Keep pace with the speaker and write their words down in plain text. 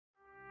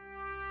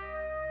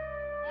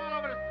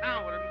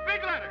Now, with a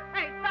big letter.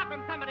 Hey, stop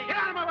him, somebody. Get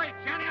out of my way,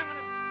 Johnny. I'm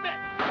gonna spit.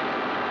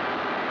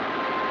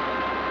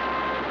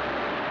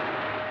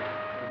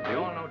 We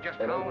all know just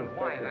how and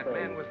why that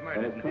man was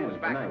murdered and who was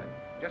back of it.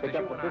 Just as you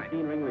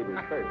and I.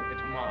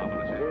 It's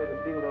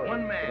marvelous.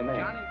 One man,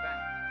 Johnny Van.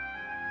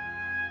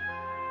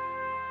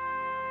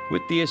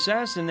 With the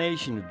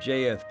assassination of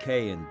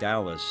JFK in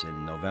Dallas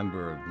in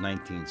November of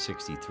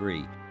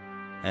 1963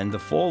 and the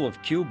fall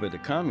of Cuba to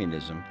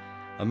communism,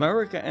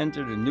 America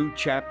entered a new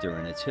chapter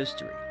in its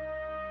history.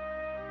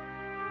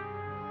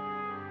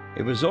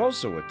 It was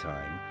also a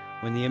time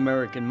when the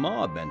American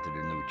mob entered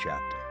a new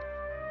chapter.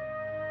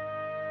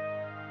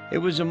 It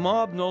was a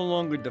mob no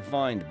longer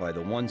defined by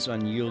the once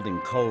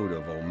unyielding code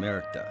of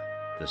omerta,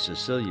 the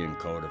Sicilian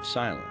code of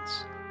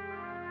silence.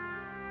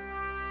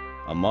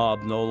 A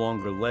mob no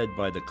longer led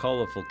by the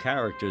colorful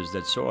characters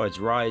that saw its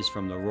rise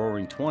from the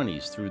Roaring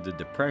 '20s through the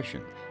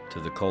Depression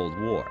to the Cold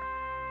War.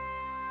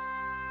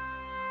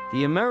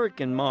 The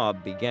American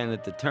mob began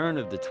at the turn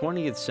of the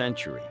 20th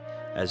century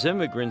as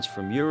immigrants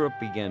from Europe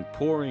began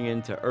pouring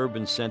into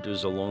urban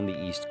centers along the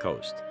East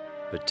Coast,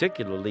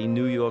 particularly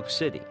New York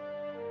City.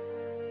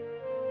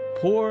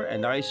 Poor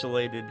and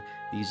isolated,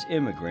 these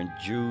immigrant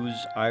Jews,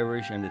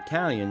 Irish, and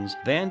Italians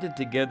banded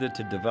together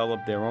to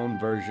develop their own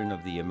version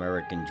of the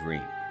American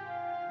dream.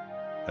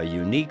 A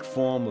unique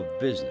form of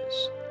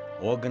business,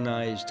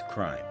 organized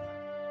crime.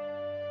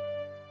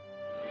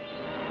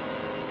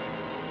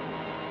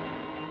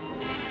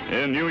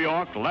 In New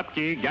York,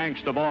 Lepke,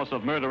 gangster boss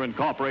of Murder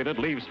Incorporated,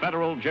 leaves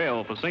federal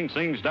jail for Sing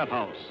Sing's death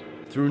house.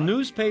 Through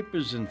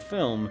newspapers and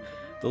film,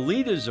 the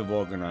leaders of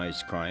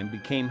organized crime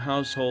became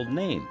household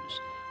names.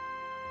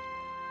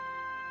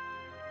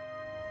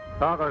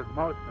 Chicago's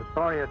most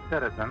notorious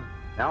citizen,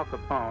 Al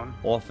Capone,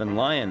 Often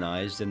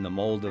lionized in the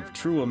mold of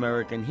true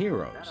American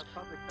heroes,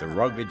 the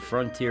rugged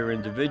frontier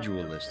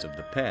individualists of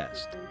the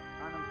past.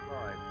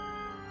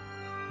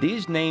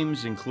 These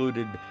names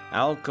included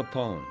Al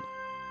Capone,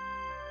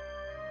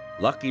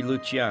 Lucky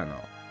Luciano,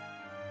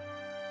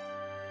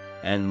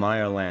 and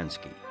Meyer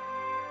Lansky.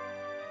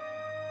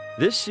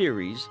 This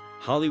series,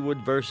 Hollywood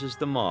versus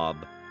the Mob,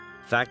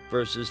 Fact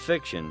versus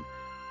Fiction,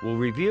 will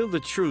reveal the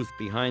truth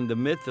behind the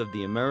myth of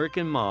the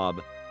American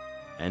mob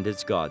and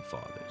its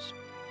godfathers.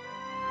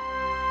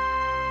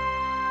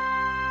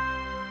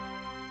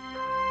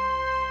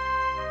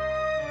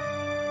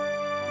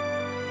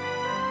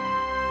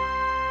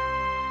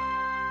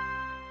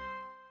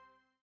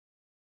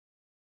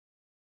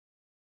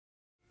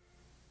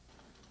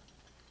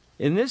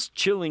 In this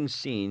chilling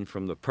scene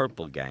from The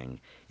Purple Gang,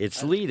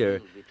 its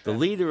leader, the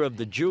leader of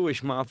the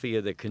Jewish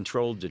mafia that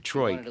controlled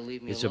Detroit,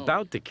 is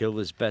about to kill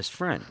his best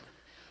friend.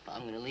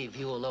 I'm going to leave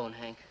you alone,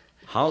 Hank.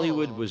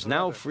 Hollywood was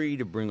now free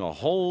to bring a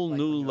whole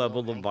new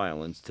level of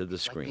violence to the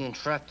screen. Being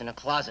trapped in a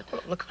closet.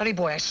 Look, honey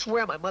boy, I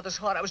swear my mother's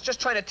heart. I was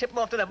just trying to tip him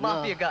off to the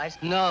mafia guys.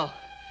 No.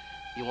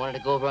 You wanted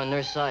to go over on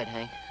their side,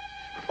 Hank.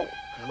 Oh,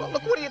 well,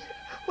 look, what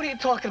are you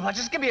talking about?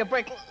 Just give me a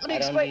break. Let me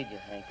explain. I don't need you,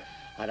 Hank.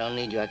 I don't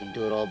need you. I can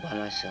do it all by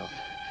myself.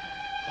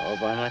 All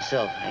by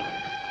myself, Hank.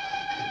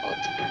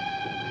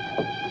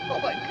 Oh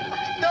my God.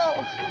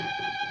 No.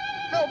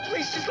 No,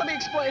 please, just let me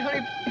explain,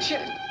 honey.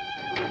 Just...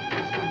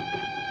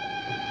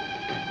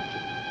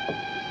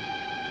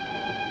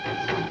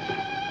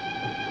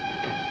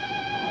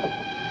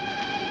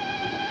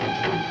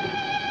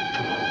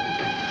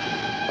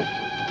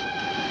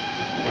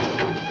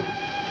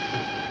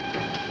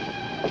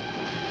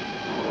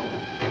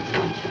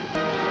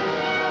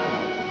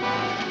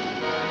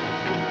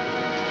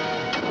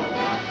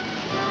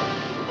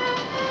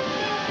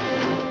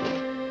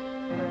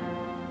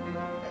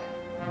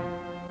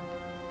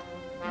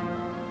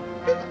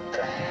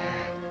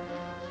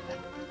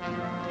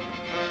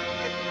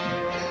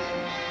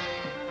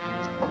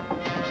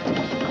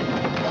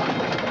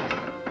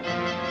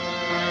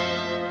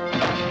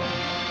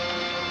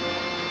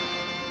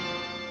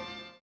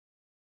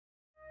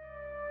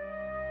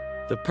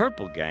 The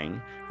Purple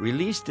Gang,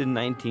 released in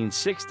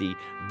 1960,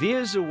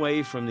 veers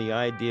away from the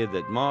idea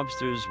that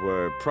mobsters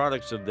were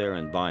products of their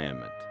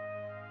environment,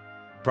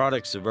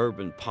 products of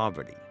urban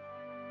poverty.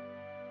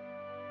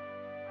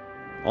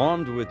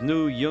 Armed with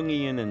new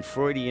Jungian and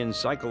Freudian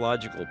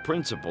psychological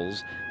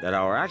principles that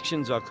our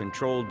actions are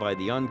controlled by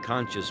the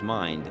unconscious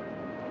mind,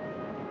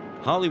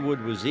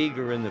 Hollywood was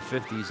eager in the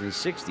 50s and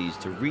 60s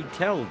to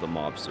retell the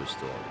mobster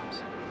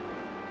stories.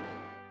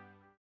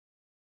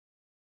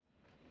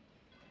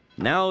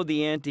 Now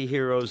the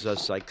anti-heroes are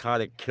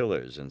psychotic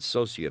killers and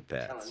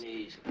sociopaths.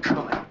 He's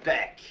coming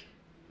back.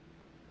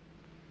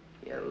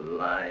 You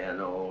lying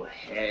old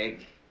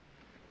hag.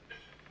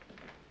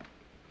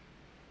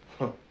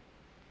 No,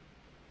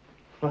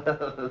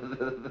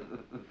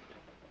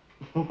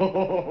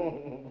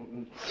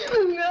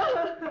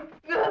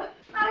 no,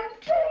 I'm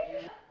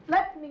sick.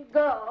 Let me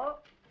go.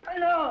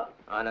 No.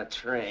 On a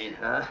train,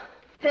 huh?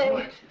 Hey,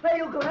 where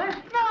you going?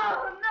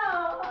 No,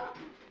 no.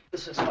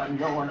 This is why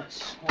no one is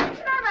sworn.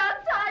 Not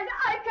outside.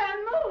 I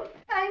can't move.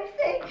 I'm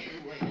sick.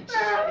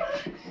 No,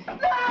 no,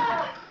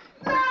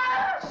 no.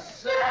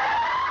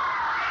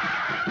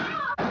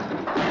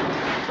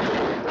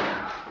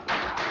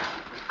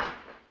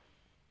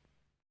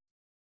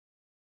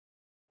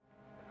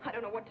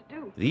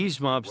 do. These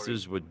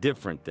mobsters were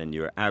different than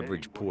your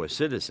average poor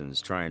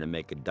citizens trying to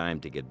make a dime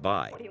to get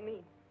by. What do you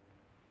mean?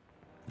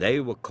 They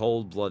were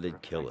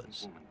cold-blooded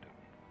killers.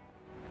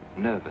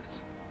 Nervous,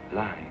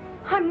 lying.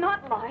 I'm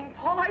not lying,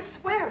 Paul. I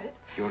swear it.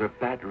 You're a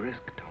bad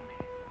risk, Tony.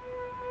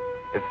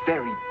 A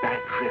very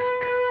bad risk.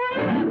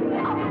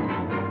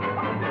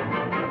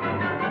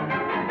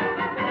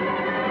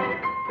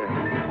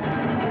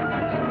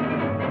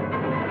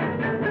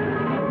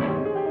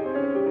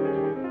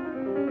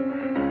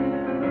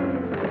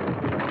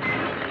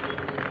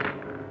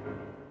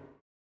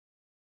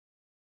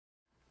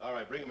 All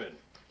right, bring him in.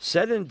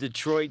 Set in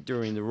Detroit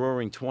during the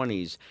Roaring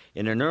 '20s,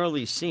 in an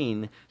early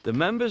scene, the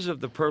members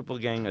of the Purple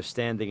Gang are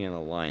standing in a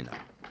lineup.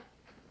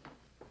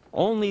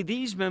 Only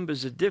these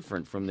members are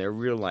different from their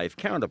real-life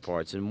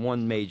counterparts in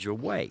one major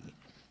way.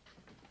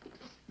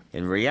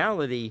 In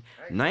reality,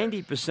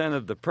 90%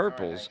 of the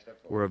Purples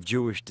were of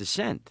Jewish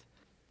descent.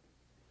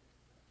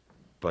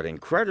 But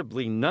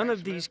incredibly, none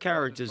of these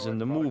characters in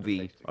the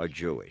movie are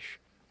Jewish.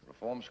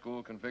 Reform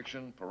school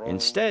conviction, parole.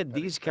 Instead,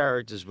 these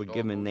characters were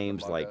given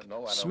names like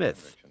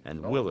Smith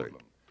and Willard.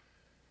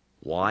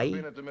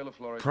 Why?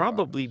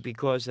 Probably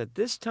because at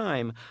this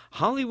time,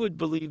 Hollywood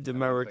believed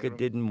America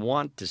didn't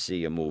want to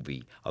see a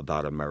movie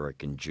about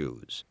American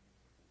Jews,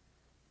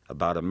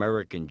 about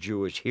American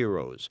Jewish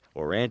heroes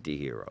or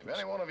anti-heroes.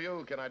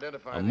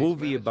 A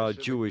movie about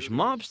Jewish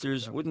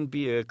mobsters wouldn't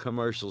be a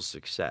commercial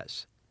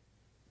success.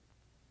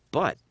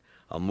 But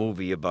a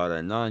movie about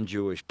a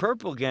non-Jewish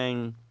Purple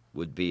Gang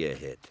would be a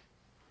hit.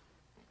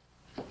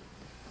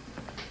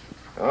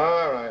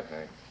 All right,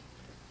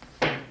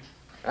 Hank.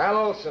 Al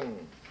Olson.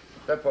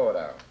 Step forward,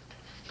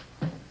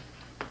 Al.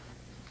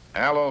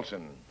 Al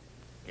Olson,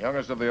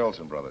 youngest of the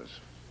Olson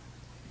brothers.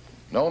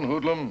 Known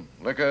hoodlum,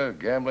 liquor,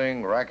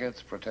 gambling,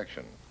 rackets,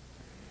 protection.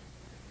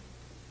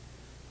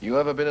 You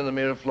ever been in the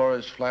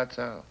Miraflores flats,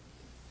 Al?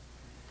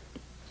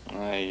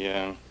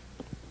 I,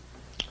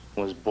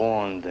 was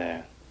born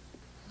there.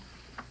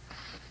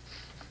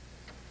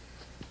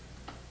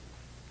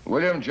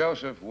 William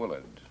Joseph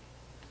Willard.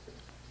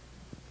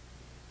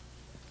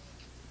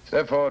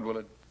 Step forward,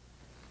 Willard.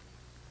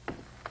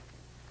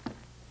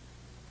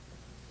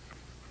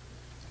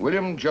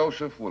 William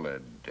Joseph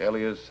Willard,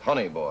 alias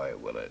Honey Boy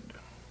Willard.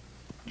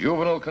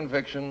 Juvenile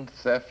conviction,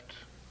 theft,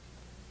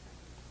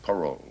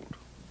 paroled.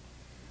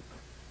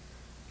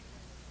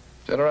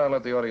 Sit around,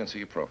 let the audience see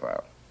your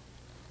profile.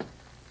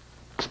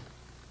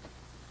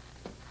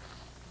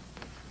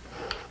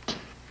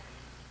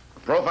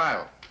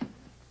 Profile.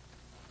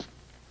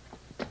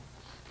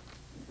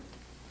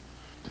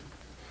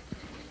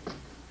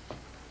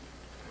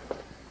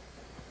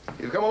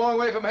 You've come a long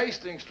way from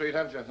Hastings Street,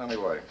 haven't you, Honey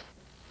Boy?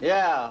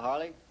 Yeah,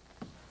 Harley.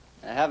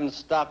 I haven't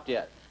stopped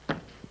yet.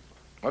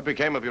 What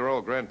became of your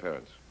old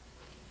grandparents?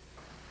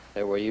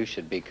 They're where you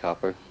should be,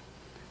 Copper.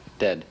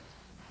 Dead.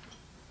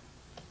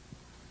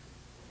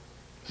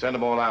 Send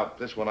them all out.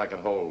 This one I can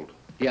hold.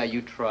 Yeah,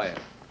 you try it.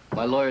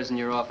 My lawyer's in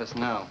your office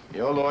now.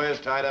 Your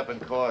lawyer's tied up in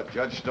court.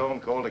 Judge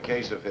Stone called a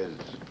case of his.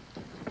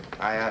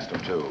 I asked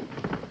him to.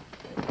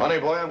 Honey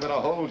Boy, I'm going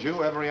to hold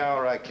you every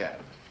hour I can.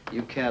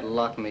 You can't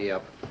lock me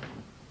up.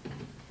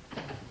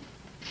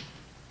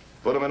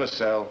 Put him in a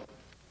cell.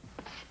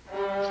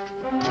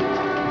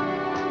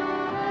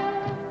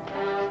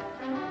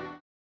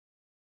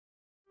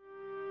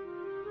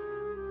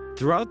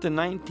 Throughout the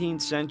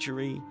 19th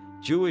century,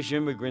 Jewish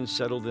immigrants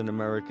settled in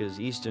America's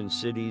eastern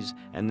cities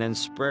and then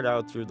spread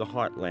out through the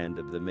heartland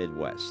of the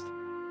Midwest.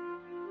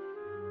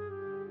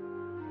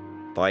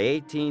 By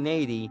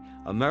 1880,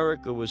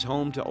 America was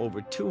home to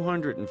over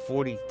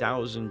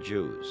 240,000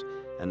 Jews,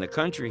 and the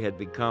country had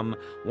become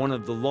one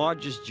of the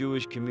largest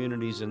Jewish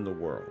communities in the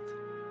world.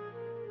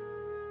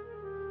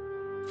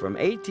 From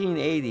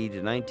 1880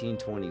 to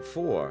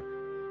 1924,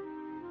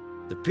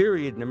 the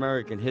period in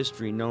American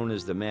history known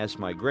as the mass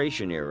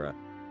migration era,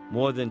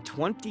 more than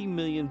 20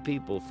 million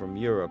people from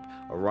Europe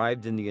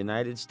arrived in the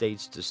United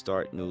States to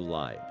start new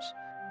lives.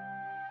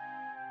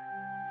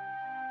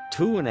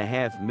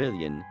 2.5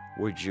 million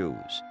were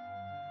Jews.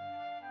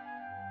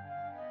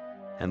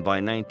 And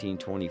by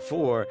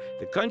 1924,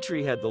 the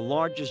country had the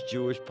largest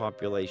Jewish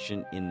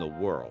population in the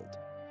world.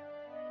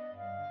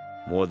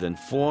 More than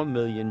 4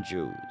 million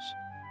Jews.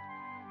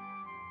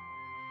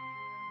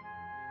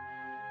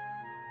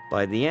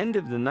 By the end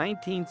of the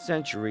 19th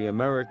century,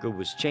 America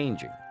was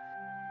changing.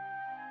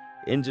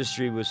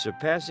 Industry was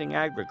surpassing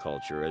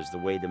agriculture as the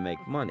way to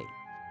make money.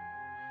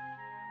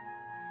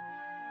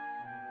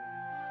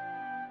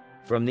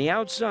 From the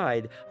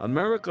outside,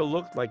 America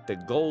looked like the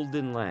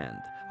Golden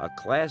Land, a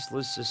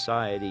classless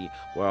society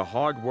where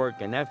hard work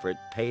and effort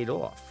paid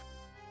off.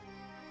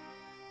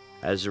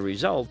 As a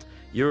result,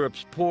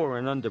 Europe's poor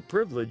and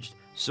underprivileged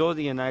saw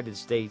the United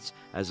States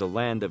as a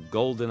land of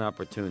golden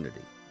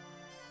opportunity.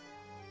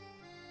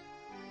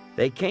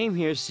 They came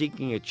here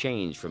seeking a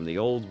change from the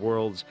old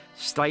world's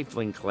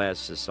stifling class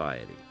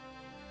society.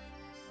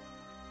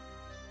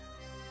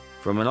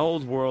 From an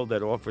old world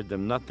that offered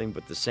them nothing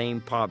but the same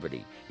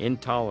poverty,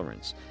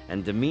 intolerance,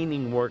 and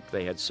demeaning work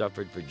they had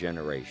suffered for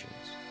generations.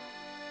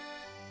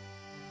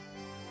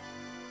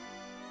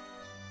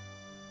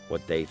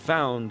 what they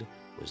found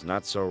was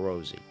not so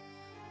rosy.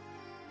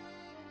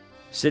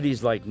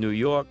 Cities like New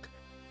York,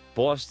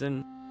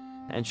 Boston,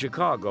 and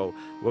Chicago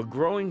were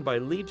growing by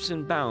leaps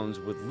and bounds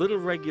with little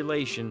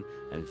regulation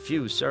and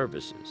few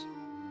services.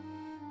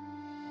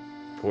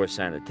 Poor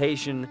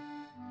sanitation,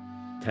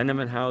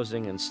 tenement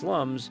housing, and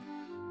slums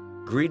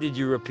greeted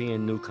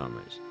European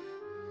newcomers.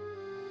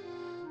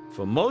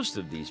 For most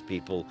of these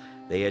people,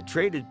 they had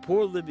traded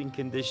poor living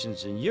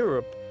conditions in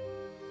Europe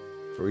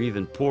for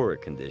even poorer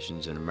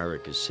conditions in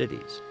America's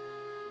cities.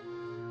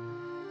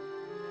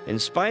 In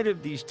spite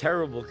of these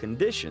terrible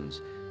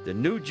conditions, the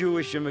new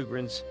Jewish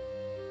immigrants,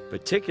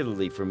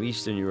 particularly from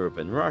Eastern Europe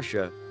and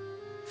Russia,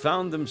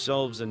 found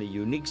themselves in a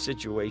unique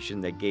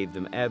situation that gave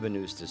them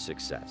avenues to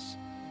success.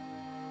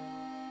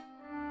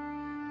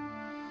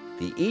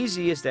 The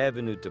easiest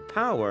avenue to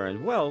power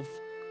and wealth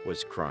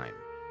was crime.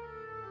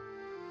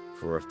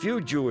 For a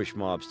few Jewish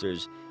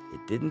mobsters,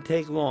 it didn't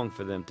take long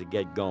for them to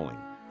get going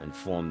and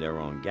form their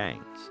own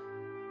gangs.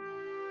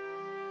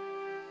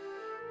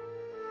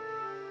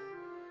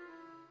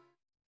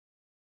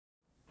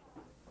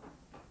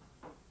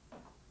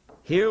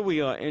 Here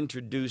we are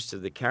introduced to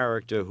the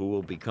character who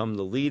will become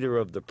the leader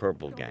of the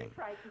Purple Gang,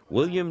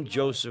 William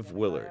Joseph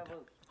Willard,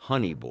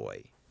 Honey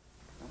Boy.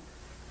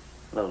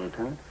 Hello,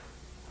 Lieutenant.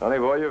 Honey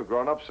boy, you've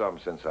grown up some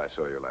since I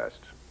saw you last.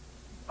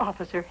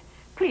 Officer,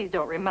 please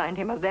don't remind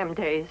him of them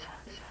days.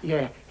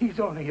 Yeah,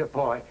 he's only a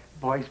boy.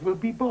 Boys will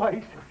be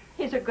boys.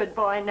 He's a good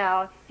boy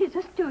now. He's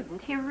a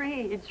student. He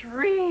reads.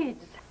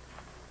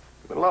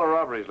 Been a lot of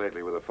robberies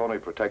lately with a phony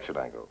protection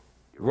angle.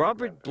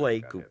 Robert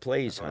Blake, who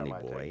plays Honey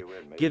Boy,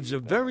 gives a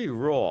very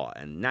raw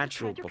and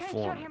natural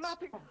performance.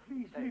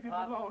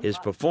 His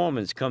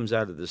performance comes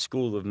out of the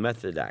school of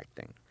method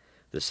acting,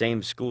 the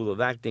same school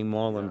of acting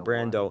Marlon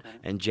Brando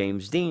and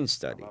James Dean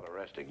studied. I'm not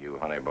arresting you,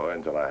 Honey Boy,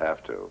 until I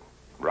have to.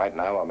 Right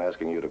now, I'm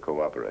asking you to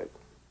cooperate.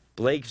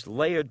 Blake's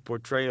layered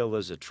portrayal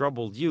as a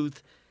troubled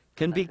youth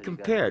can be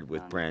compared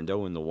with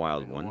Brando in The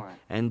Wild One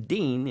and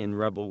Dean in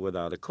Rebel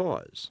Without a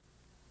Cause.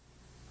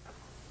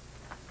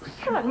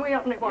 Son, we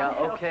only want to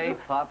help okay, you.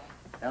 Pops.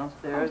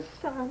 Downstairs.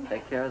 Oh, son.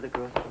 Take care of the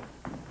groceries.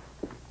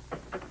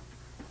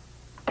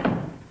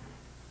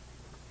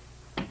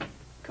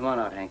 Come on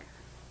out, Hank.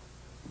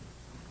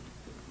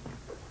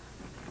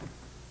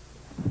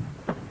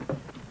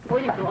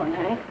 Where you going,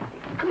 Hank?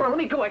 Come on, let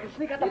me go. I can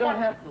sneak out the You don't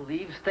back. have to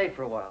leave. Stay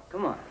for a while.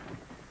 Come on.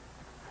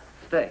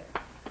 Stay.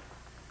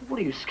 What,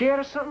 are you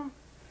scared or something?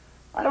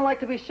 I don't like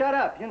to be shut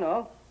up, you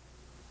know.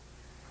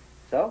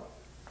 So?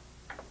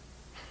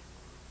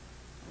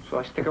 So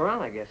I stick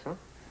around, I guess, huh?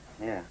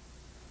 Yeah.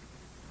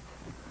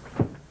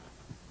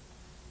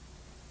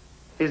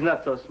 He's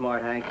not so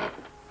smart, Hank.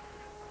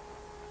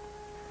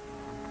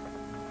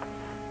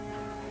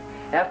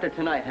 After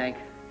tonight, Hank,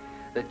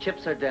 the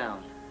chips are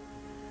down.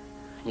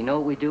 You know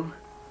what we do?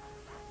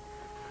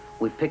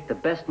 We pick the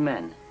best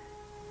men,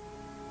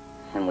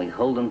 and we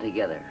hold them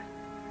together.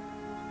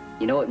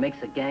 You know what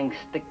makes a gang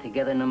stick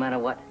together no matter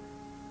what?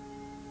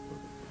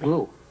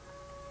 Glue.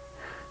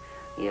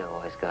 Yeah,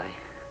 wise guy.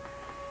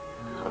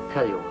 I'll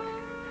tell you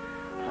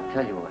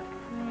what.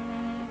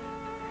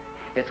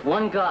 It's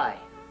one guy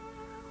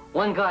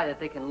that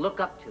they can look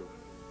up to.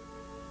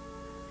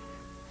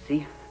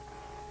 See?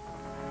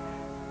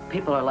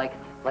 People are like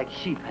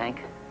sheep, Hank.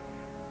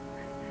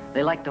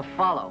 They like to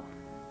follow.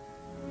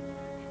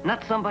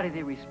 Not somebody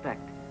they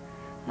respect.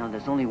 No,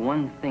 there's only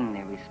one thing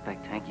they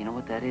respect, Hank. You know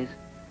what that is?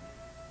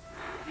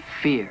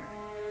 Fear.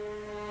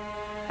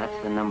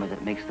 That's the number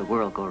that makes the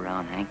world go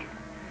round, Hank.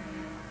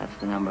 That's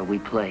the number we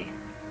play.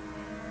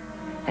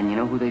 And you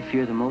know who they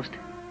fear the most?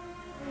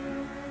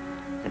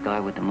 The guy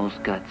with the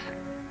most guts.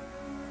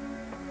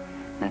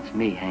 That's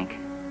me, Hank.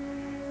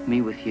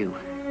 Me with you.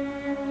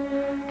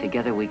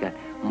 Together we got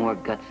more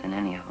guts than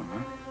any of them,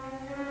 huh?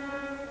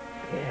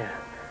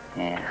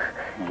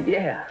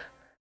 Yeah.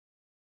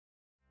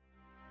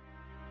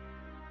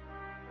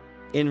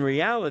 In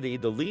reality,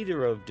 the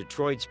leader of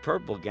Detroit's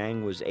Purple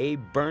Gang was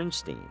Abe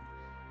Bernstein,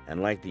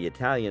 and like the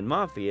Italian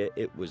Mafia,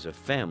 it was a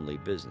family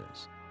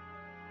business.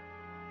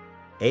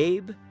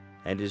 Abe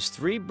and his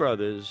three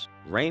brothers,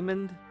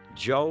 Raymond,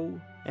 Joe,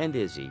 and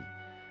Izzy,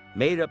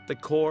 made up the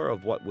core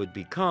of what would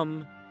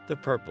become the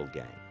Purple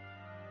Gang.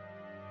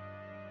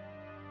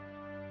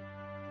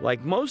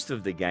 Like most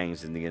of the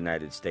gangs in the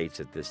United States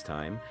at this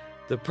time,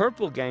 the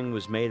Purple Gang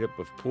was made up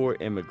of poor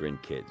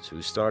immigrant kids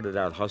who started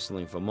out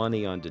hustling for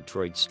money on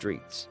Detroit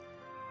streets.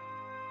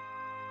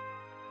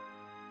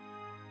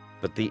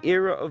 But the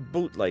era of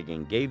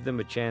bootlegging gave them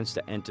a chance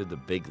to enter the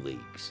big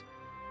leagues,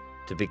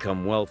 to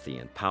become wealthy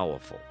and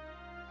powerful.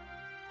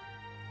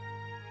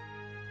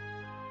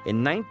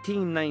 In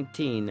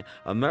 1919,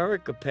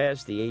 America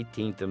passed the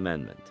 18th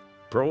Amendment.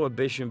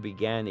 Prohibition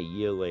began a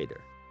year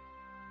later.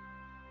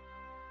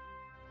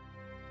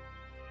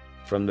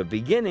 From the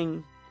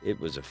beginning, it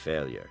was a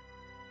failure.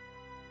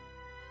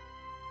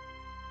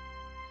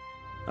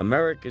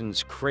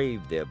 Americans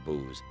craved their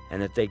booze,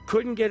 and if they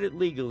couldn't get it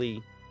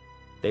legally,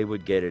 they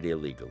would get it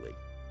illegally.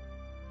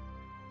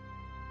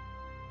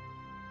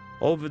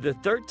 Over the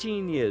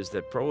 13 years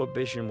that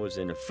Prohibition was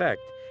in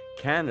effect,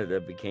 Canada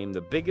became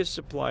the biggest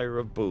supplier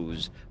of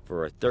booze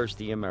for a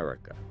thirsty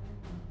America.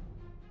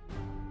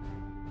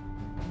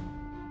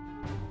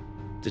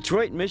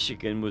 Detroit,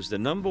 Michigan was the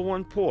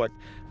 #1 port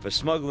for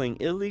smuggling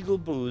illegal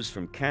booze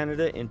from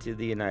Canada into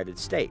the United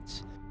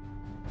States.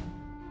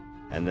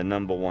 And the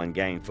 #1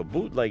 gang for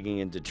bootlegging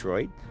in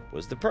Detroit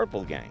was the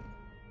Purple Gang.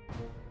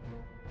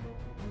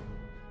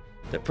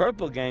 The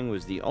Purple Gang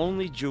was the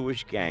only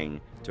Jewish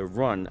gang to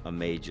run a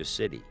major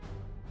city.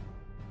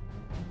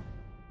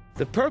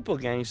 The Purple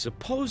Gang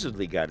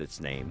supposedly got its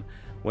name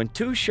when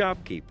 2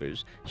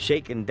 shopkeepers,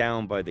 shaken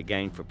down by the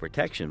gang for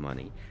protection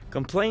money,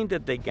 complained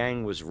that the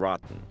gang was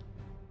rotten.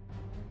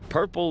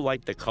 Purple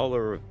like the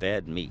color of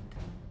bad meat.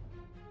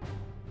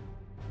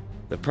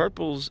 The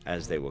Purples,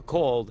 as they were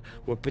called,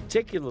 were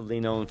particularly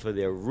known for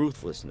their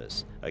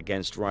ruthlessness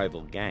against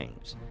rival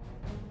gangs.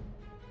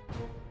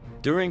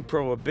 During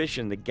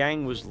Prohibition, the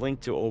gang was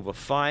linked to over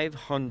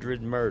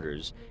 500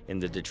 murders in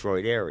the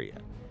Detroit area,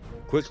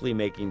 quickly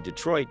making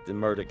Detroit the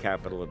murder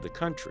capital of the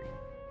country.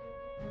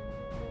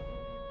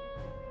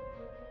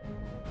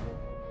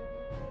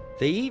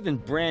 They even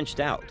branched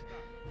out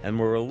and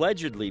were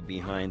allegedly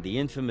behind the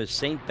infamous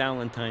St.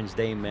 Valentine's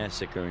Day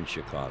Massacre in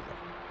Chicago.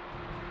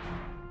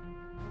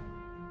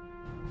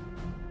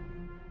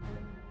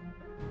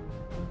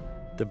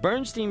 The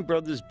Bernstein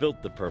brothers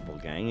built the Purple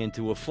Gang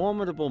into a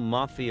formidable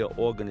mafia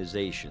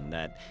organization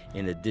that,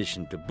 in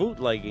addition to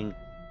bootlegging,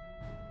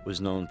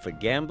 was known for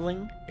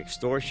gambling,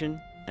 extortion,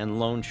 and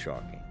loan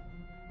sharking.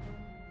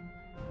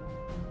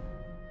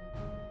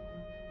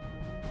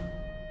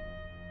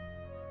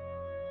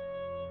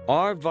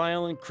 Are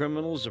violent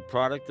criminals a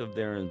product of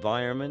their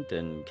environment,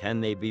 and can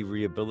they be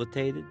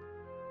rehabilitated?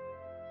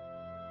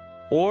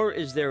 Or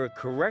is there a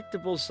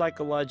correctable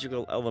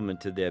psychological element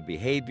to their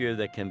behavior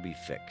that can be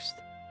fixed?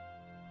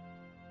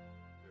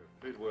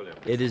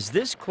 It is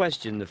this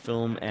question the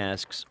film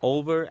asks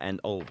over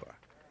and over.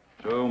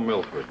 Joe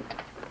Milford.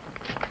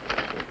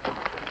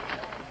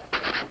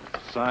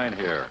 Sign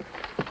here.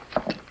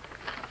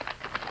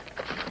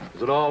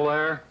 Is it all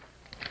there?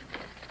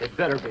 It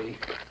better be.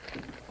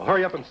 Well,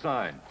 hurry up and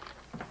sign.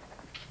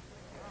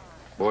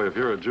 Boy, if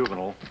you're a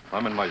juvenile,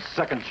 I'm in my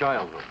 2nd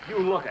childhood. You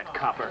look at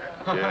Copper.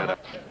 Yeah.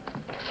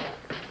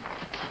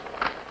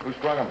 Who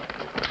sprung him?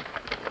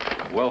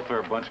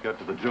 Welfare bunch got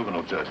to the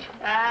juvenile judge.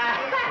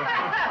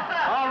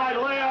 All right,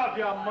 lay off,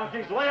 you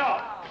monkeys, lay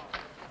off.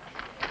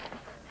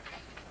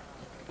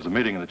 There's a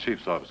meeting in the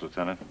chief's office,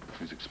 Lieutenant.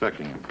 He's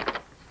expecting you.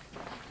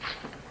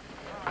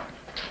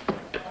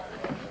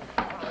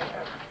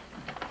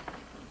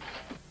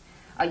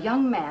 A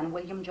young man,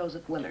 William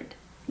Joseph Willard,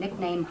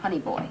 nicknamed Honey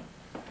Boy.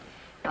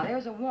 Now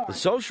there's a warrant. The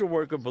social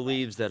worker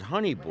believes that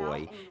Honey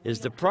Boy is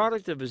the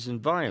product of his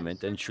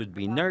environment and should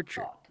be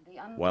nurtured,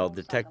 while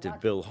Detective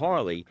Bill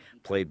Harley,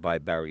 played by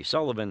Barry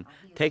Sullivan,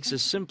 takes a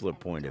simpler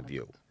point of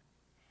view.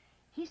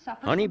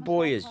 Honey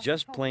Boy is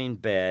just plain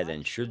bad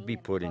and should be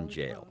put in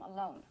jail.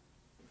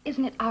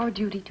 Isn't it our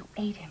duty to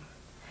aid him,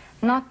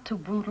 not to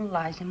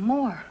brutalize him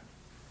more?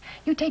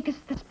 You take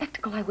the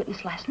spectacle I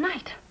witnessed last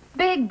night.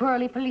 Big,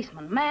 burly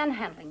policemen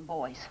manhandling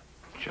boys.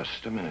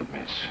 Just a minute,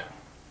 miss.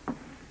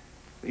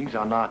 These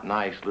are not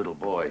nice little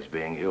boys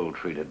being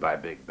ill-treated by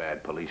big,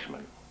 bad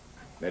policemen.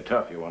 They're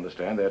tough, you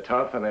understand? They're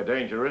tough, and they're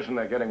dangerous, and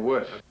they're getting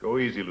worse. Go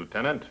easy,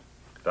 Lieutenant.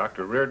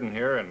 Dr. Reardon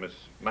here and Miss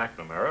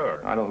McNamara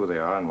are... I know who they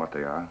are and what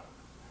they are.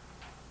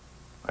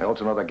 I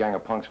also know that gang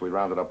of punks we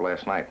rounded up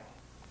last night.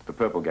 The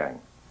Purple Gang.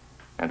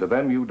 And to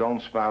them, you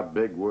don't spout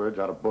big words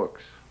out of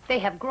books. They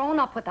have grown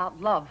up without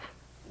love,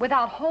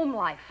 without home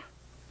life,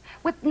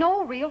 with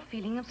no real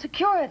feeling of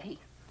security.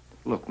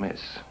 Look,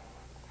 miss,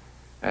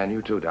 and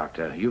you too,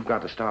 Doctor, you've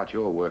got to start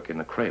your work in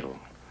the cradle.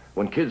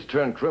 When kids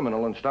turn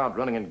criminal and start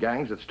running in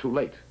gangs, it's too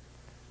late.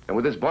 And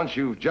with this bunch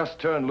you've just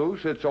turned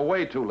loose, it's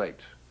way too late.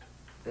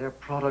 They're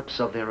products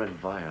of their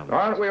environment.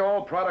 Aren't we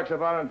all products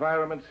of our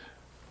environment?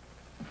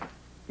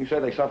 You say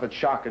they suffered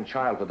shock in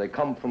childhood. They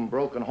come from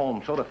broken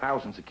homes. So do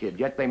thousands of kids.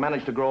 Yet they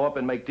manage to grow up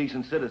and make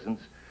decent citizens.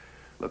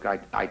 Look,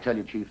 I tell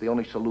you, Chief, the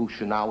only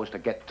solution now is to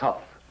get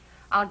tough.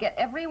 I'll get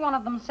every one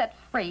of them set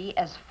free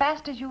as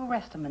fast as you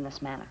arrest them in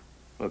this manner.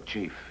 Look,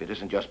 Chief, it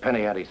isn't just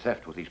penny ante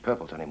theft with these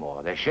Purples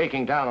anymore. They're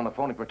shaking down on a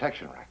phony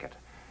protection racket.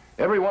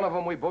 Every one of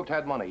them we booked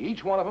had money.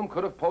 Each one of them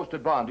could have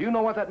posted bond. Do you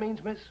know what that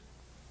means, miss?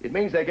 It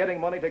means they're getting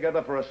money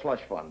together for a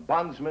slush fund.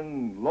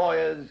 Bondsmen,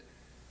 lawyers.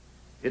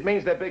 It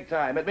means they're big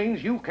time. It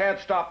means you can't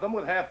stop them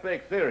with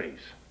half-baked theories.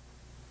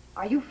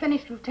 Are you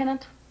finished,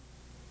 Lieutenant?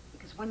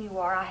 Because when you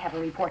are, I have a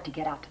report to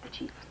get out to the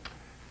Chief.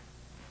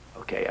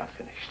 Okay, I'm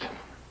finished.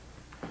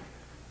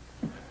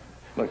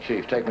 Look,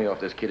 Chief, take me off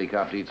this kitty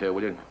cop detail,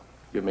 will you?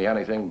 Give me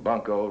anything,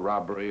 bunco,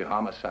 robbery,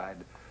 homicide.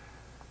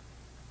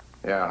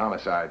 Yeah,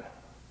 homicide.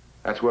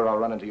 That's where I'll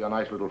run into your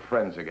nice little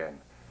friends again,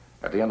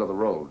 at the end of the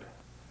road.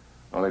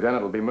 Only then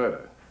it'll be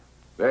murder.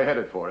 They're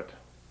headed for it.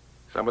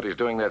 Somebody's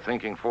doing their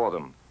thinking for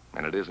them,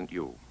 and it isn't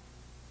you.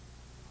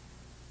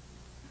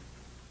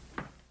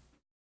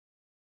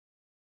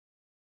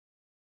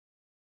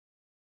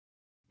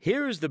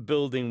 Here is the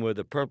building where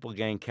the Purple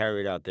Gang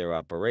carried out their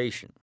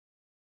operation.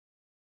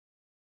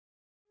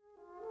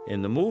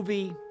 In the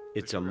movie,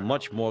 it's a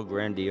much more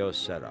grandiose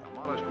setup.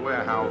 Smallest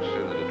warehouse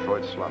in the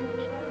Detroit slums,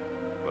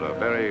 but a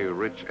very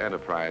rich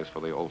enterprise for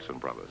the Olsen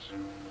brothers.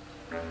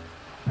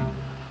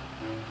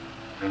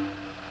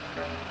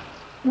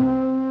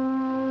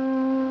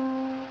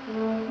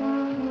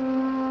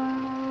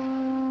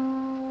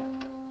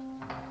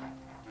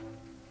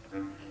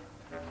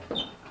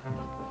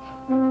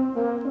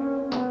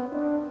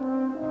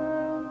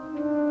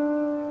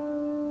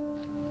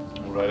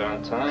 Right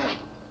on time.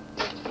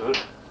 That's good.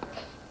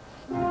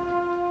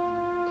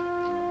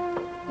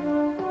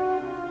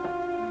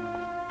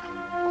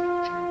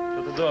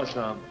 Shut the door,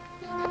 Tom.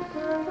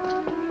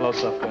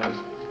 Close up, guys.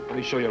 Let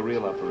me show you a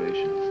real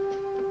operation.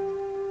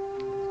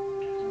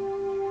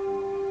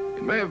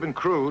 It may have been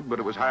crude, but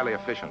it was highly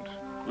efficient.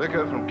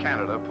 Liquor from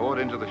Canada poured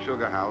into the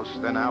sugar house,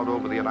 then out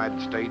over the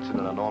United States in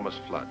an enormous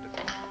flood.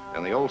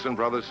 And the Olsen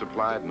brothers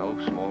supplied no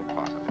small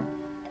part of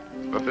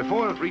it. But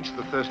before it reached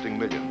the thirsting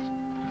millions,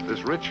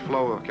 this rich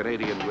flow of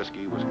Canadian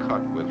whiskey was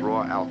cut with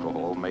raw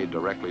alcohol made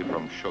directly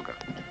from sugar.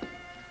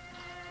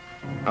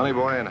 Honey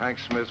Boy and Hank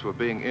Smith were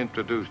being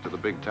introduced to the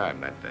big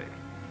time that day.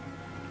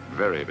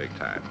 Very big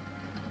time.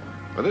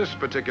 But this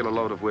particular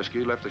load of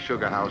whiskey left the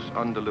sugar house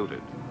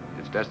undiluted.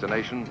 Its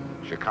destination,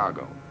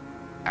 Chicago,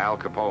 Al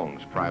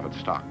Capone's private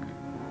stock.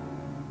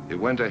 It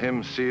went to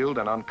him sealed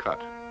and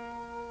uncut,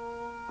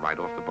 right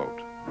off the boat.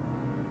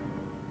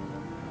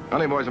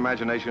 Honey Boy's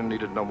imagination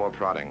needed no more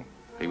prodding.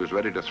 He was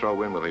ready to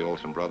throw in with the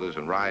Olsen brothers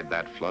and ride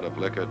that flood of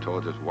liquor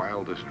towards his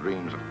wildest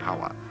dreams of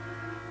power.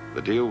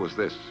 The deal was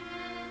this: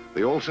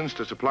 the Olsens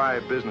to supply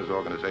a business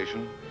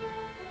organization,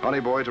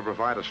 Honey Boy to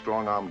provide a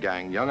strong-arm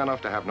gang young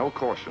enough to have no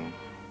caution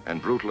and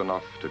brutal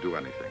enough to do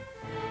anything.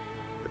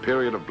 The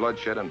period of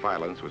bloodshed and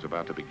violence was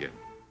about to begin.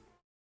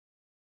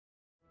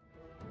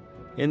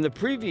 In the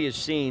previous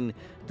scene,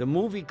 the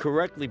movie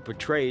correctly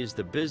portrays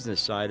the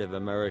business side of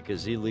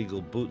America's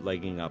illegal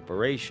bootlegging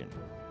operation.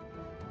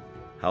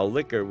 How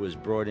liquor was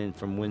brought in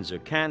from Windsor,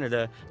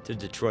 Canada to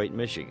Detroit,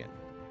 Michigan,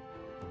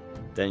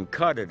 then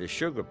cut at a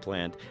sugar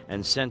plant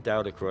and sent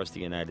out across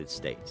the United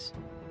States.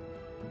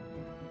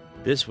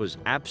 This was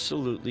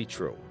absolutely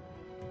true.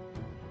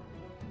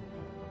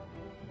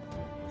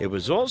 It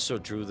was also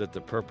true that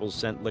the Purples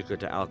sent liquor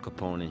to Al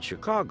Capone in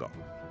Chicago.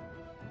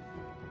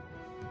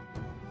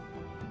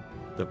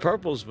 The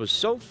Purples were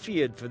so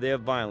feared for their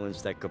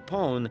violence that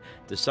Capone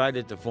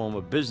decided to form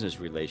a business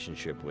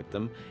relationship with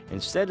them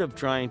instead of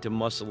trying to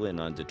muscle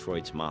in on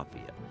Detroit's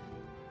mafia.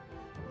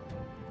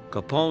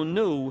 Capone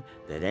knew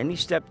that any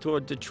step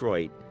toward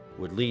Detroit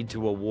would lead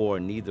to a war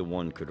neither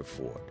one could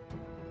afford.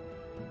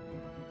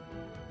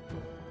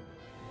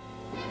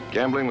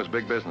 Gambling was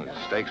big business,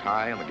 stakes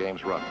high and the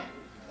games rough.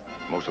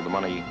 Most of the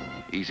money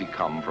easy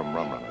come from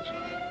rum runners.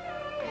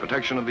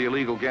 Protection of the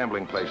illegal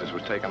gambling places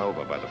was taken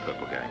over by the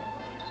Purple Gang.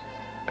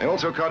 They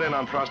also cut in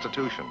on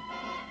prostitution,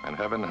 and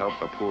heaven help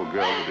the poor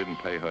girl who didn't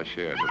pay her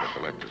share to the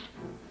collectors.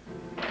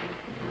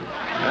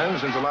 And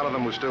since a lot of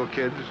them were still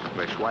kids,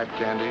 they swiped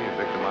candy,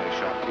 victimized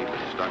shopkeepers,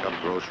 stuck up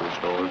grocery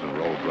stores, and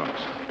rolled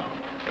drunks.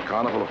 The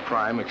carnival of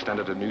crime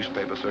extended to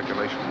newspaper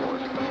circulation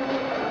wars.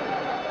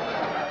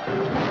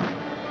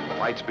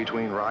 Fights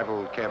between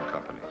rival cab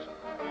companies.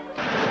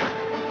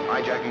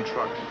 Hijacking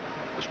trucks,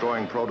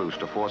 destroying produce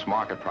to force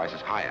market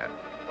prices higher.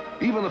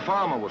 Even the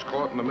farmer was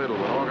caught in the middle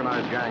when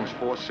organized gangs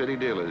forced city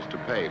dealers to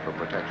pay for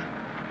protection.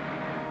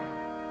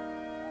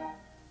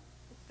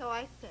 So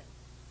I said,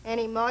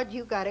 Annie Maud,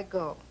 you gotta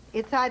go.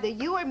 It's either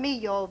you or me,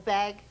 you old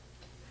bag.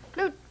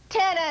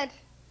 Lieutenant!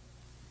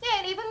 You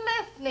ain't even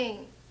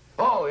listening.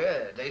 Oh,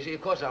 yeah, Daisy,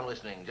 of course I'm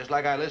listening. Just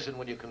like I listened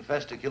when you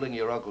confessed to killing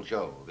your Uncle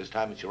Joe. This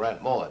time it's your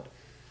Aunt Maud.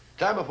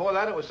 Time before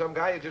that, it was some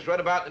guy you just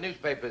read about in the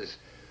newspapers.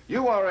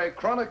 You are a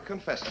chronic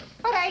confessor.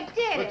 But I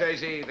did. Look,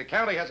 Daisy, the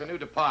county has a new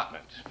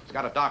department. It's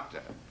got a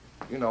doctor.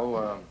 You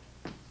know,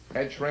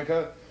 head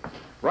shrinker.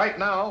 Right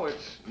now,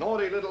 it's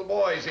naughty little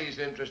boys he's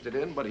interested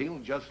in, but he'll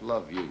just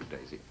love you,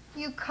 Daisy.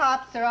 You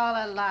cops are all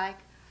alike.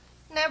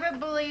 Never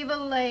believe a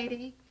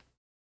lady.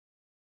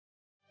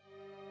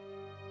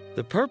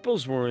 The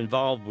Purples were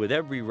involved with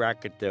every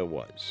racket there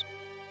was: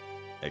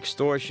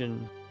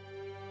 extortion,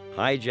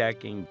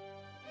 hijacking,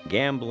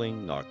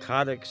 gambling,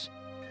 narcotics,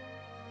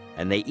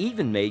 and they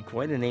even made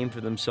quite a name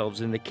for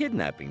themselves in the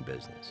kidnapping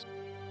business.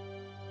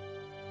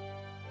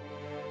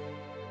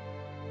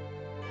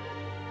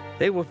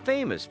 They were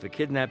famous for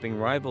kidnapping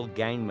rival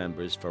gang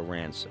members for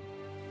ransom.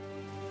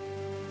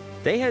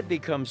 They had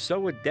become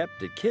so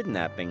adept at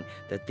kidnapping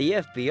that the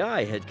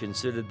FBI had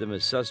considered them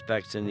as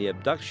suspects in the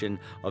abduction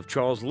of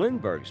Charles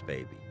Lindbergh's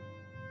baby.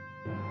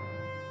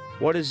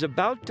 What is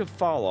about to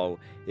follow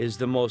is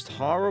the most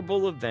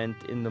horrible event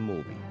in the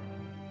movie,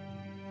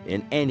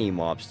 in any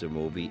mobster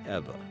movie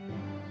ever.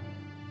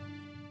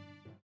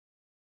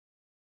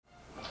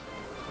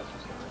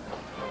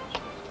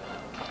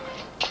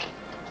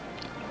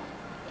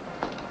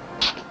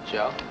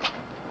 Joe?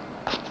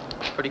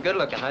 Pretty good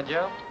looking, huh,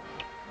 Joe?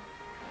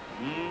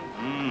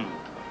 Mm-hmm.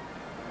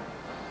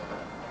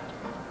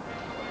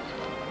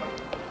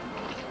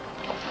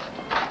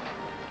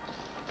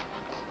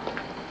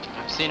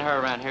 I've seen her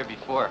around here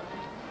before.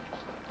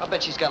 I'll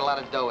bet she's got a lot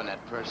of dough in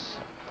that purse.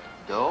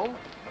 Dough?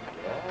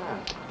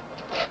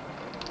 Yeah.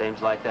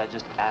 Dames like that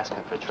just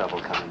asking for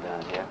trouble coming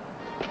down here.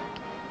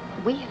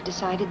 We have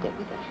decided that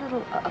with a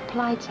little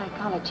applied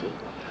psychology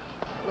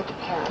with the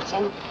parents,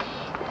 and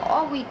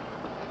all we,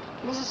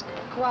 Mrs.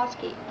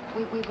 Kowalski,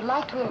 we would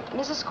like to,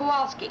 Mrs.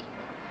 Kowalski.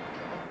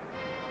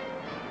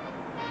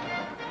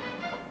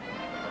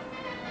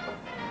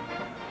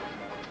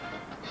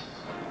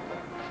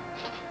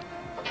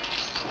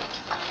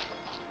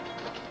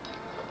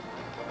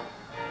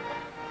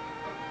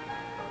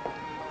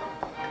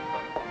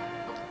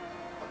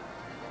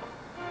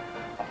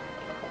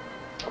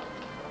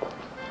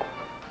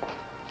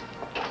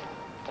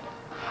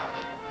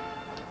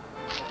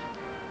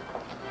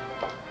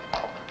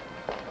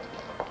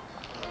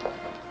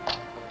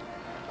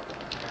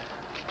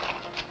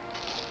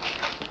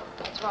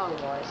 What's wrong,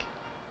 boys?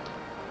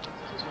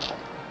 Excuse me.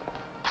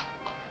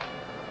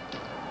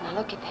 Now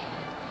look at that.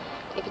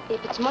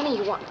 If it's money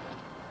you want.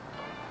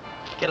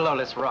 Get a load of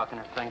this rock in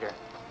her finger.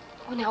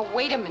 Oh, now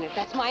wait a minute.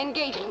 That's my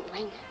engagement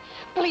ring.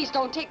 Please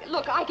don't take.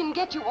 Look, I can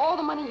get you all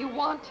the money you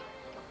want.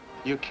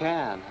 You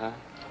can, huh?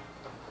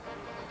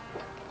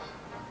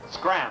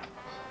 Scram.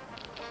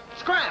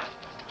 Scram!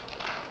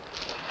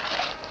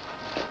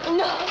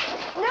 No!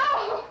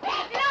 No!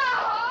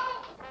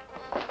 No!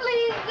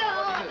 Please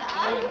don't!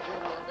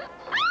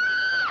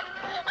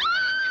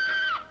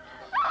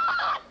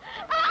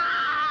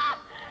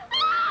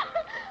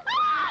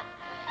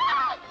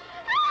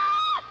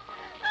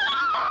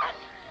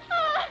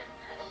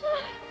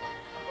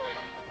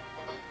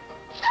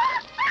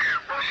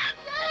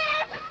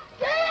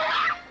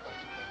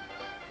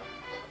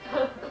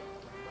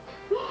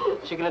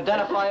 She can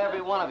identify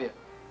every one of you.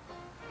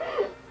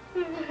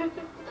 Do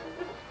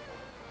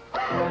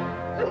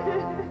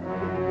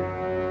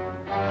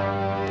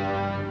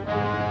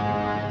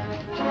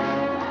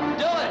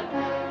it!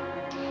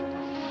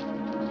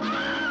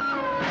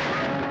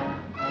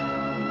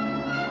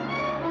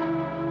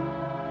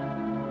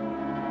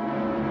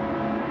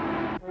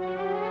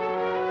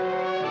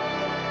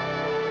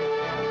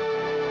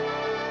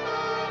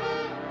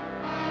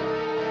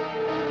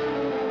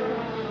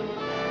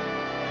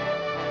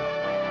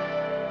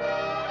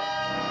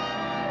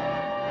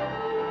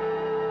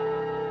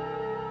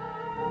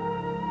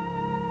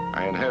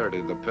 I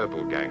inherited the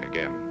Purple Gang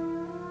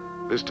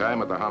again. This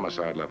time at the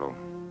homicide level.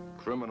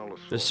 Criminal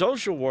assault. The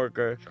social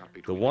worker,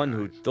 the one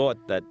who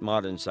thought that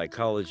modern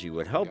psychology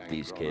would help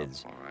these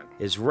kids,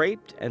 is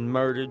raped and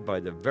murdered by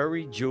the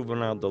very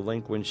juvenile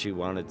delinquent she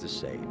wanted to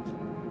save.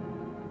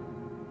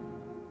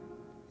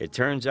 It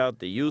turns out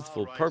the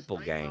youthful Purple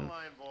Gang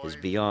is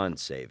beyond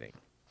saving.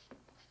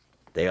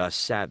 They are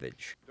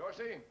savage.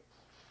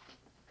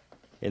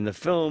 In the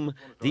film,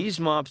 these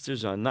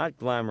mobsters are not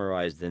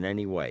glamorized in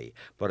any way,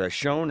 but are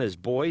shown as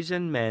boys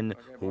and men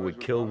who would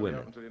kill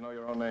women. Until you know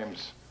your own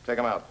names. Take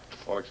them out.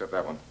 All except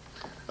that one.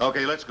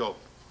 Okay, let's go.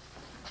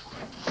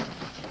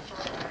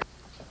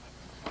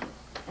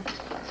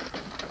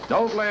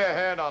 Don't lay a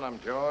hand on them,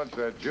 George.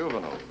 They're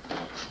juveniles.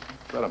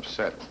 Let them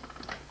set.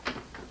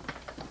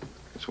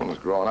 This one was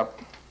growing up.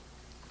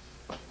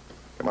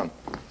 Come on.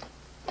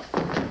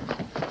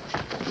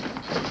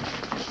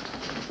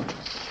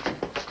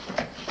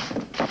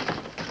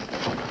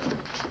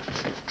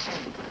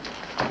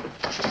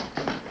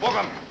 Book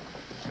 'em.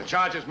 The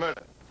charge is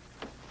murder.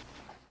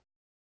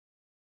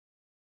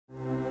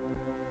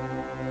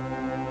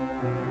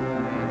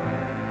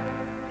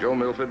 Joe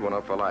Milford went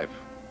up for life.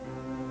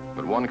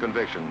 But one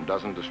conviction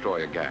doesn't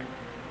destroy a gang.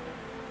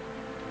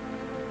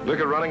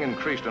 Liquor running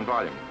increased in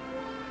volume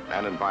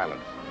and in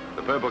violence.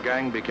 The Purple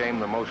Gang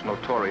became the most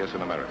notorious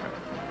in America.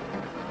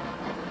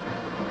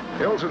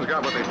 The Olsons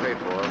got what they paid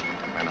for,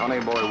 and Honey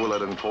Boy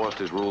Willard enforced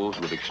his rules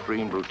with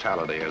extreme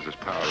brutality as his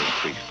power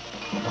increased.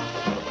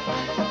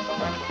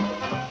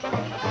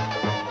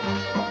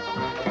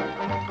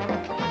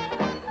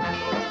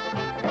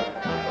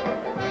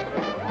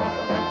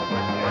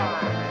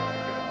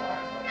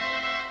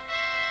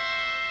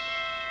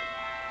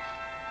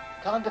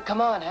 Tell him to come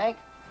on, Hank.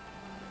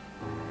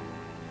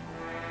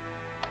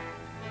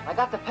 I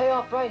got the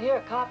payoff right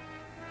here, cop.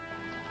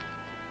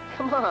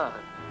 Come on.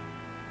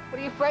 What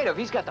are you afraid of?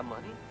 He's got the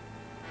money.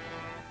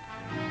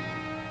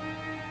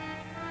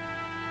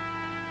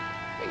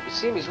 Hey, you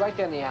see him? He's right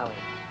there in the alley.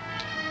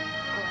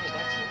 All right,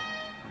 that's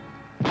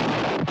it.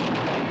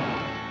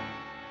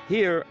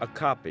 Here, a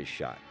cop is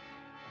shot.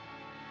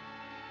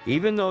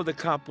 Even though the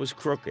cop was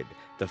crooked,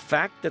 the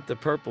fact that the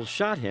Purple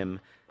shot him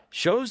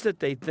shows that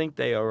they think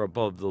they are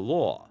above the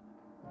law,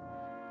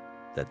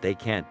 that they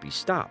can't be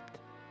stopped.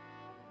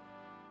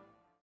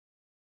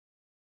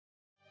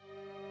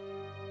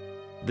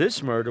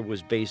 This murder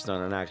was based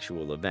on an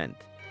actual event.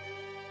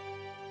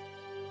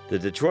 The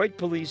Detroit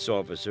police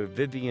officer,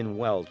 Vivian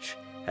Welch,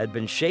 had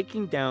been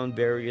shaking down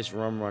various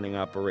rum-running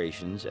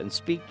operations and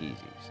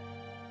speakeasies.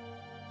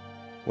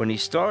 When he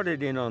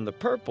started in on the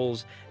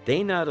Purples,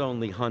 they not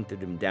only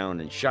hunted him down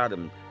and shot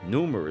him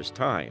numerous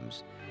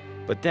times,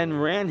 but then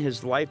ran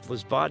his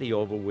lifeless body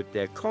over with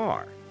their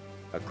car,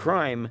 a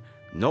crime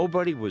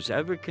nobody was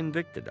ever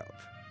convicted of.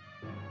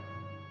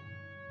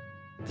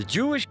 The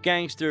Jewish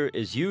gangster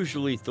is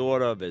usually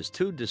thought of as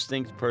two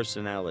distinct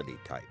personality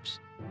types: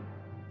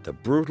 the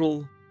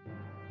brutal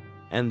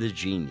and the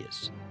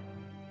genius.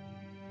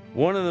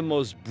 One of the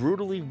most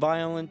brutally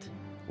violent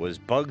was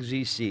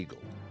Bugsy Siegel.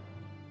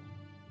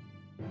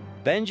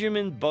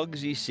 Benjamin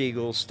Bugsy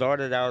Siegel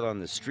started out on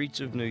the streets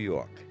of New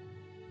York,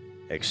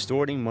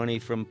 extorting money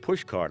from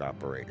pushcart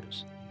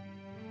operators.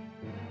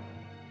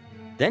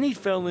 Then he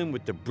fell in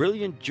with the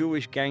brilliant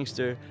Jewish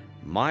gangster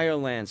Meyer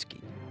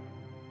Lansky.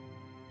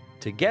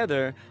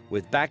 Together,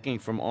 with backing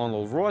from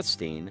Arnold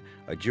Rothstein,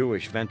 a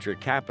Jewish venture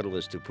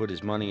capitalist who put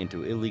his money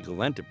into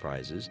illegal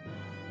enterprises,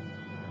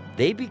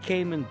 they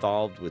became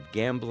involved with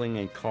gambling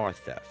and car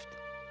theft.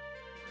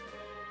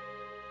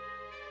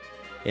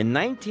 In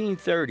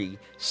 1930,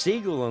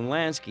 Siegel and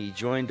Lansky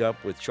joined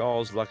up with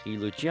Charles Lucky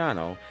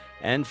Luciano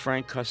and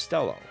Frank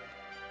Costello,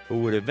 who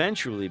would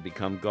eventually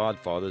become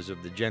godfathers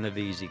of the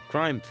Genovese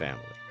crime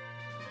family.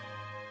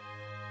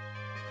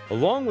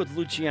 Along with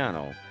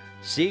Luciano,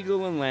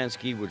 Siegel and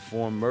Lansky would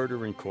form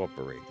Murder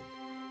Incorporated,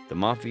 the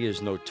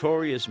Mafia's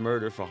notorious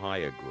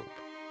murder-for-hire group.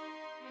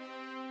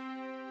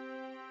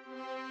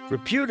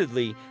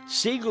 Reputedly,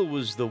 Siegel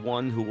was the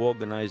one who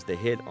organized the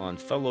hit on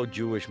fellow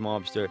Jewish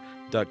mobster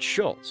Dutch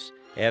Schultz,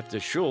 after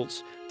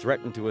Schultz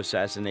threatened to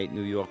assassinate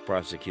New York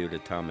prosecutor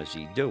Thomas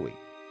E. Dewey.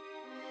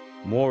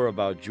 More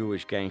about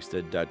Jewish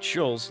gangster Dutch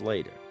Schultz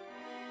later.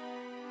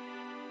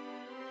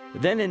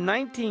 Then in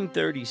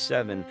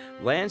 1937,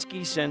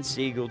 Lansky sent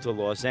Siegel to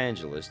Los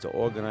Angeles to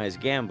organize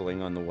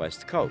gambling on the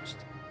West Coast.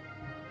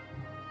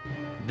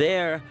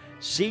 There,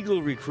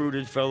 Siegel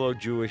recruited fellow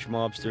Jewish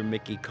mobster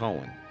Mickey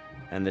Cohen,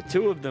 and the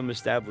two of them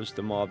established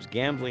the mob's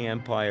gambling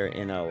empire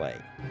in LA.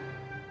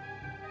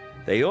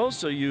 They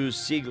also used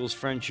Siegel's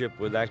friendship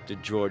with actor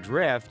George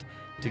Raft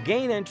to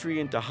gain entry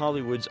into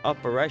Hollywood's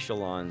upper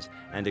echelons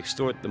and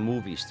extort the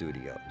movie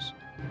studios.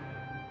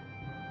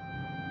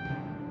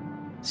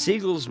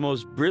 Siegel's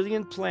most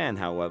brilliant plan,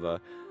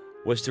 however,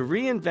 was to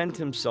reinvent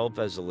himself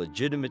as a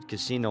legitimate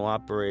casino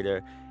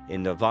operator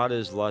in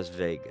Nevada's Las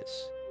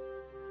Vegas.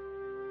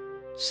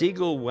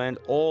 Siegel went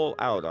all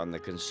out on the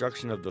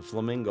construction of the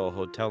Flamingo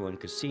Hotel and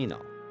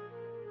Casino.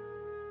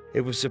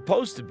 It was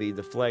supposed to be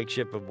the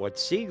flagship of what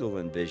Siegel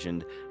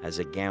envisioned as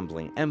a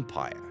gambling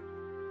empire.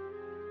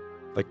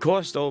 But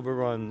cost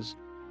overruns,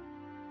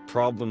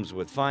 problems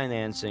with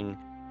financing,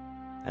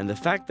 and the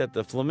fact that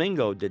the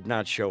Flamingo did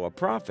not show a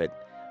profit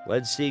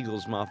led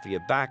Siegel's Mafia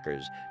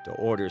backers to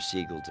order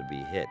Siegel to be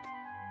hit.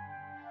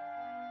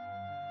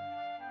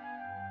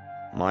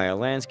 Meyer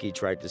Lansky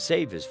tried to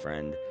save his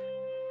friend,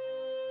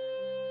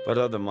 but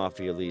other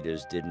Mafia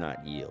leaders did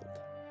not yield.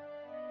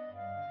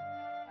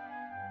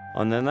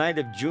 On the night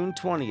of June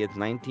 20th,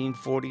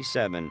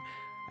 1947,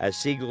 as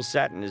Siegel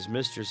sat in his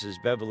mistress's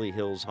Beverly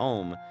Hills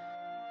home,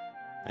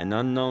 an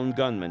unknown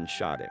gunman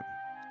shot him.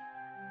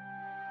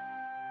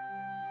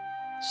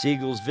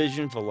 Siegel's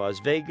vision for Las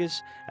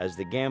Vegas as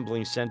the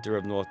gambling center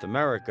of North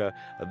America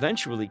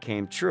eventually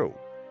came true,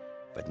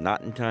 but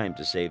not in time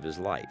to save his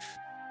life.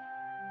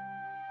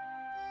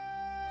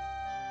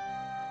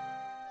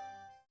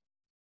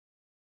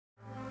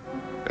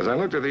 As I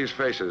looked at these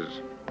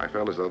faces, I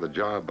felt as though the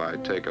job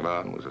I'd taken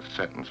on was a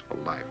sentence for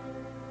life.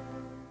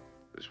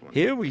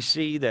 Here we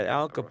see that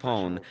Al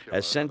Capone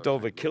has sent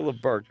over Killer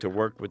Burke to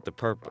work with the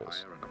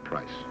Purples.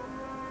 Price.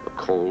 A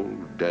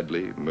cold,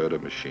 deadly murder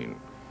machine.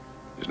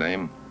 His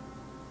name?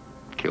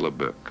 Killer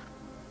Burke.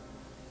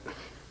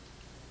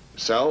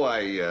 So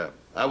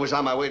I was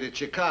on my way to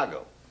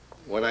Chicago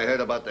when I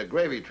heard about the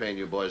gravy train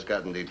you boys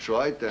got in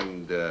Detroit,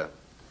 and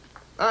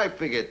I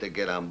figured to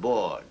get on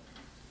board.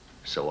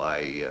 So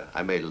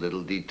I made a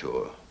little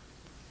detour.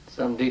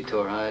 Some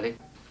detour, huh, Eddie?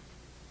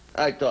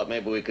 I thought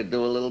maybe we could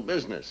do a little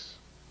business.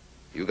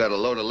 You got a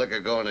load of liquor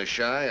going to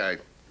Shy,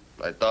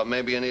 I thought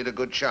maybe you need a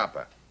good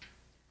chopper.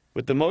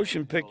 With the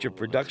motion picture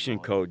production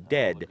code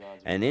dead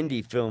and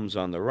indie films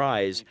on the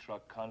rise,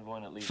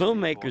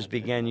 filmmakers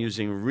began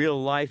using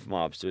real-life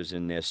mobsters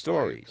in their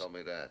stories.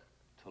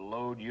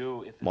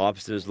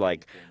 Mobsters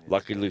like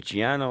Lucky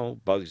Luciano,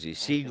 Bugsy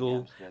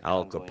Siegel,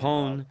 Al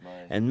Capone,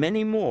 and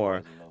many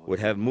more would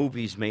have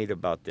movies made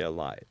about their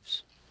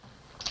lives.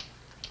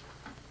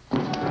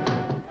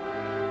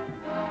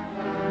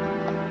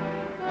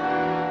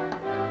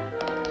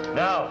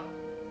 Now,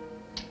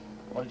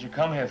 what did you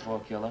come here for,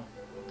 Killer?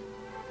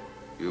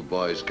 You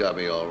boys got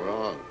me all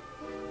wrong.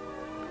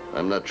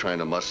 I'm not trying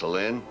to muscle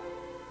in.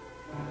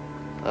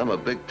 I'm a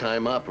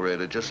big-time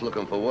operator just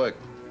looking for work.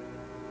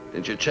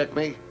 Didn't you check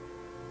me?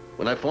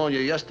 When I phoned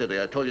you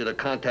yesterday, I told you to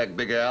contact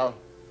Big Al.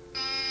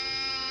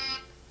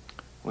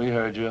 We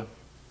heard you.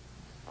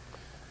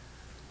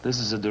 This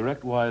is a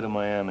direct wire to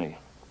Miami.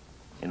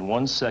 In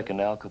 1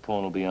 second, Al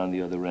Capone will be on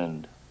the other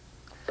end.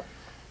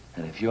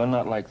 And if you're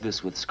not like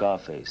this with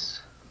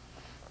Scarface,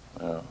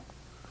 well,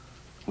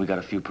 we got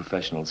a few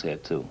professionals here,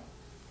 too.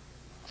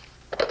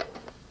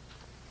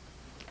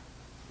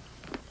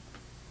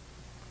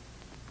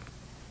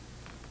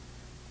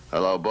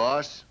 Hello,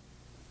 boss?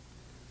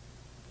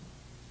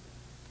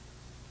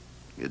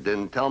 You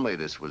didn't tell me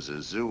this was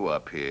a zoo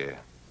up here.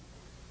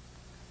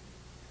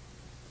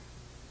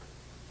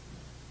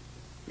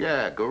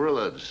 Yeah,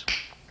 gorillas.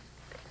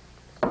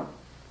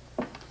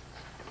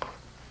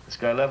 This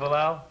guy level,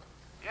 Al?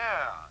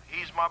 Yeah,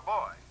 he's my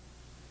boy.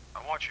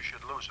 I want you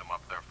should lose him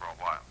up there for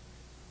a while.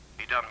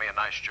 He done me a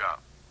nice job.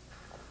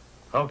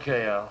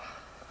 Okay, Al.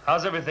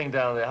 How's everything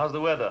down there? How's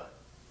the weather?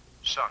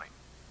 Sunny.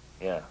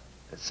 Yeah,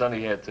 it's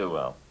sunny here too,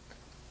 Al.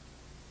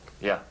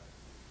 Yeah,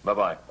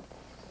 bye-bye.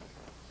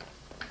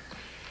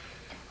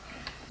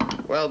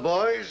 Well,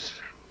 boys,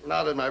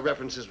 now that my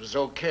references was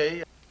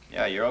okay.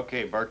 Yeah, you're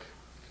okay, Burke.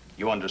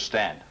 You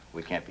understand.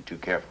 We can't be too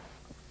careful.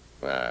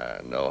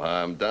 No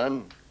harm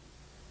done.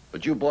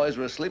 But you boys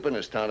were asleep in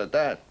this town at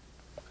that.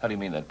 How do you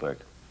mean that, Burke?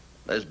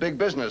 There's big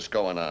business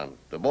going on.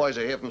 The boys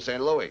are here from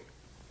St. Louis.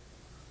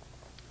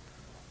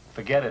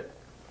 Forget it.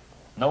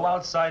 No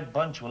outside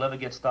bunch will ever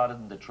get started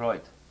in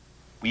Detroit.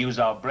 We use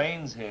our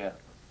brains here,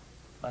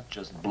 not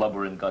just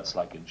blubber and guts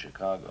like in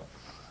Chicago.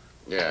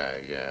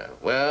 Yeah.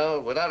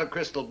 Well, without a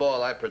crystal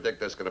ball, I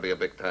predict there's going to be a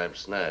big-time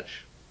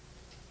snatch.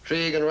 3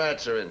 Egan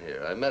rats are in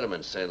here. I met them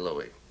in St.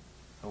 Louis.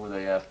 Who were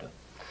they after?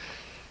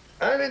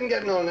 I didn't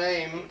get no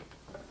name.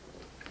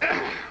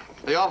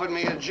 They offered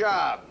me a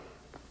job.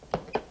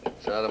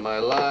 It's out of my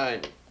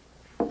line.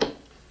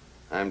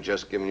 I'm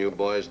just giving you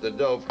boys the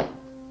dope.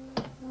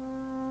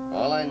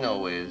 All I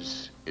know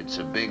is it's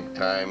a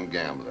big-time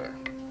gambler.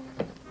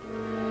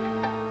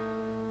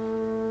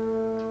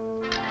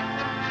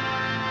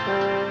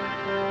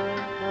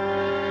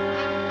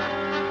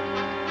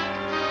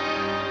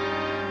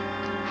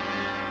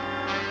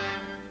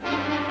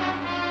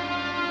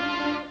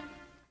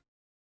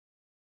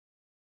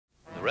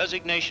 The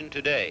resignation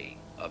today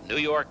of New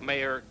York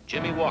Mayor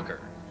Jimmy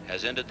Walker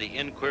has ended the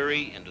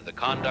inquiry into the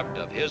conduct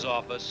of his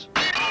office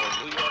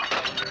for New York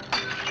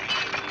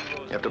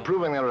Governor. After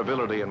proving their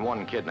ability in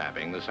one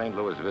kidnapping, the St.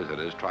 Louis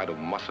visitors tried to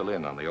muscle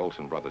in on the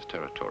Olsen brothers'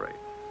 territory.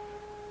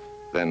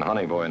 Then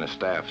Honeyboy and his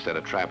staff set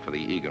a trap for the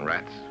Egan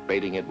rats,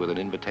 baiting it with an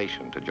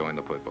invitation to join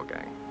the Purple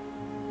Gang.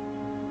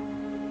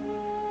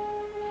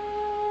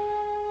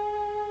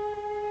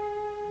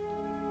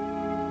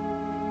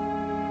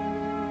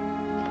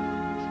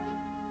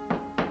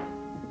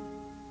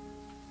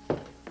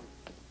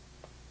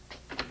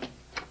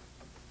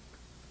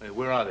 Hey,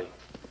 where are they?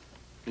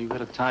 You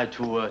got it tied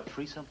to a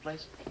tree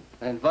someplace?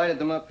 I invited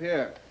them up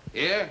here.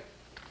 Here?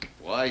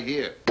 Why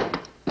here?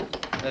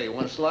 Hey, you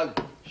want a slug?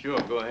 Sure,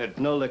 go ahead.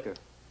 No liquor.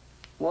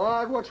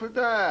 What? What's with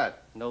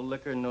that? No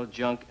liquor, no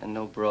junk, and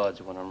no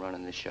broads when I'm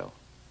running the show.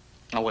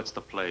 Now, what's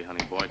the play,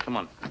 honey boy? Come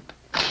on.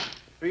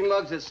 3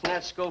 mugs that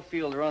snatched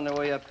Schofield are on their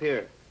way up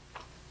here.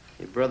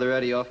 Your brother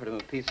Eddie offered him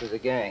a piece of the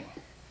gang.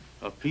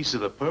 A piece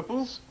of the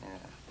purples? Yeah.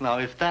 Now,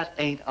 if that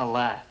ain't a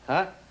laugh,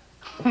 huh?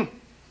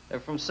 They're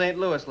from St.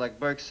 Louis, like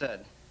Burke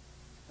said.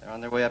 They're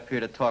on their way up here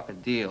to talk a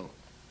deal.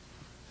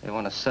 They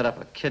want to set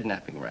up a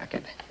kidnapping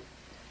racket.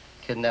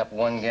 Kidnap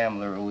 1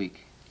 gambler a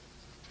week.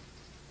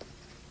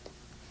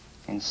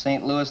 In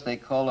St. Louis, they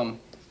call them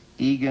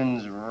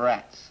Egan's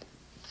rats.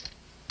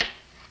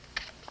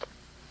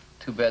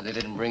 Too bad they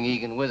didn't bring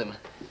Egan with him,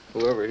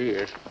 whoever he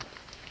is.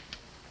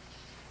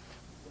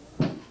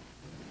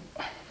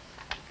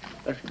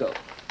 Let's go.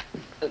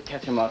 Let's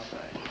catch him outside.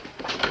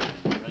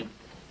 Right.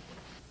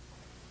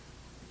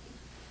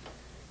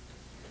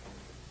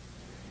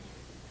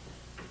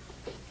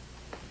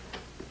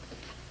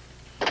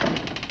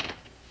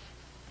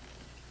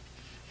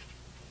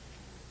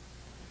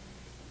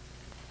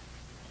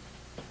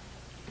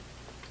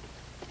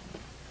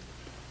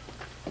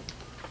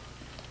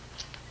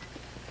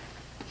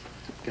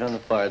 Get on the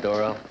fire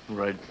door, Al.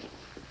 Right.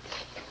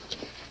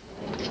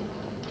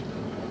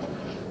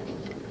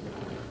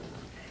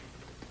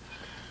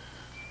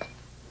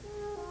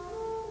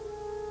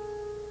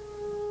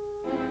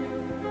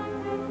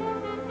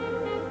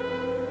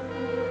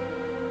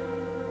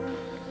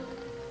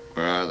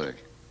 Where are they?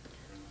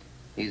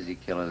 Easy,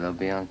 killer. They'll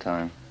be on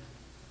time.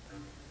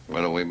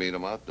 Why don't we meet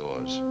them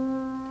outdoors?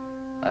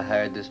 I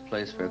hired this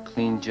place for a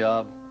clean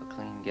job, a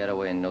clean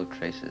getaway, and no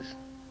traces.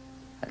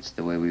 That's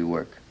the way we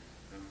work.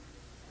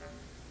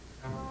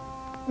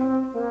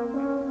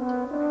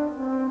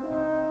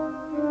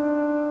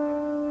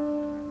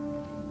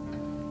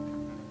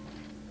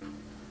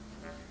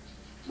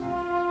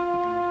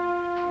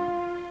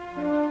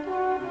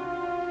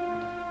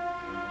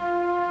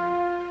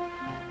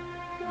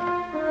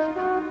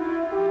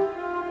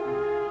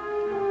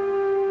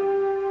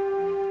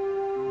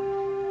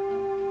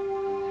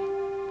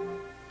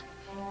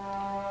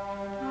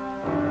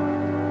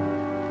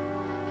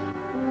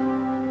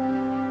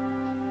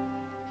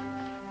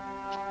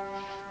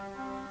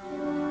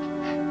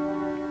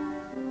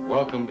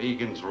 Welcome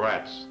Egan's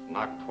rats.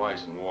 Knock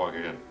twice and walk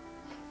in.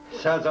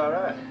 Sounds all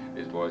right.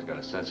 These boys got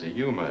a sense of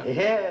humor.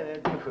 Yeah, they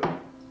do.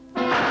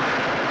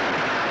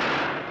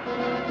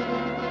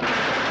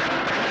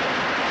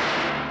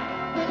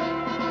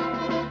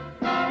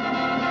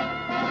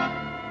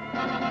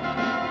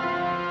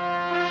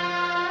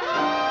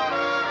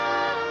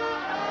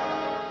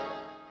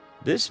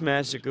 This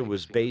massacre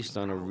was based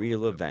on a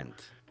real event,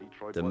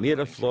 the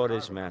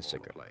Miraflores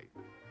Massacre.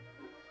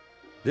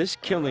 This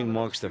killing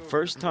marks the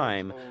first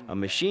time a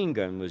machine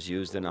gun was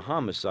used in a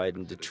homicide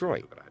in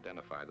Detroit.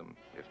 Identify them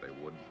if they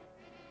would.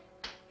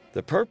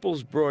 The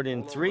Purples brought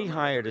in 3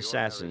 hired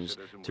assassins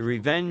to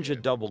revenge a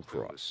double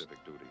cross.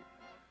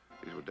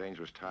 These were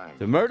dangerous times.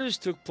 The murders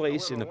took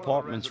place in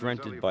apartments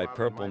rented by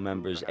Purple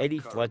members Eddie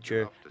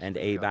Fletcher and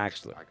Abe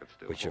Axler,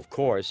 which of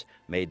course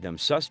made them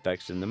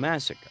suspects in the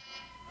massacre.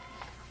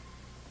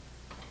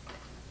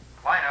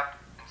 Line up.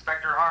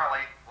 Inspector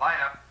Harley, line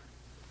up.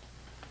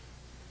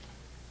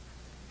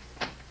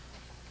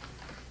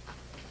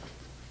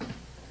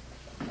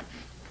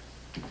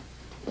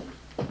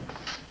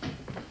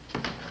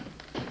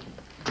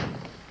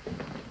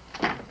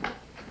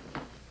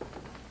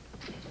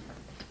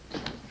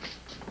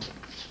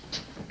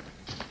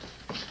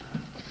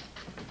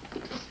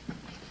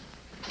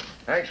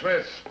 Hank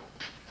Smith.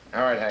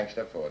 All right, Hank,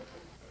 step forward.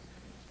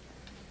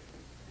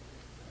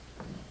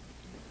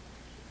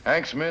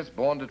 Hank Smith,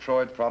 born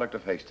Detroit, product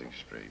of Hastings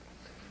Street.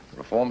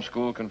 Reform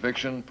school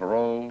conviction,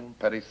 parole,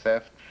 petty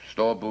theft,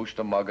 store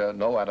booster, mugger,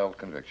 no adult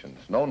convictions.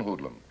 Known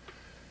hoodlum.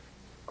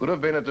 Could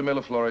have been at the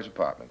Miller Flores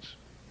apartments.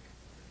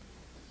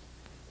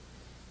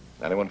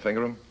 Anyone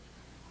finger him?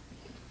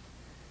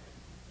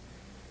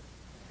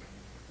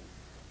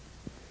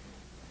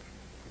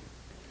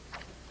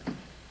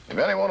 If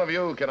any one of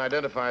you can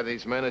identify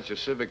these men, it's your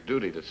civic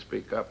duty to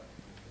speak up.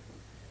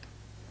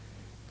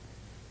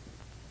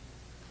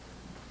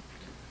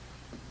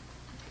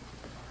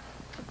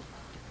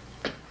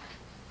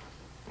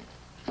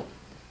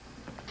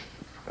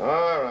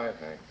 All right,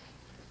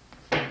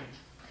 Hank.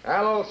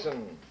 Al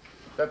Olson.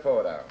 Step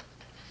forward,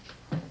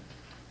 Al.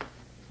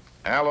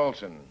 Al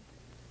Olson,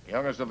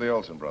 youngest of the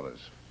Olson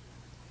brothers.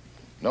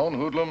 Known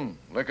hoodlum,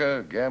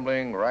 liquor,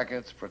 gambling,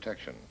 rackets,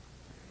 protection.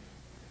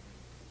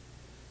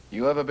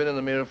 You ever been in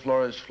the Mira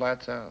Flores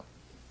flats, Al?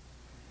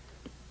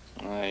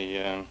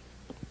 I,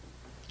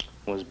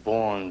 was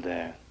born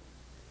there.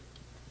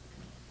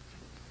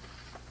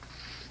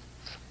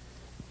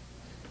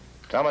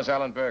 Thomas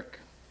Allen Burke.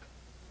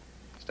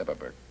 Step up,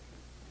 Burke.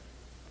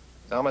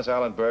 Thomas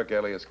Allen Burke,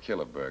 alias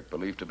Killer Burke,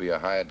 believed to be a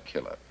hired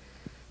killer.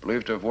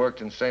 Believed to have worked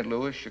in St.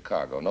 Louis,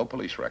 Chicago. No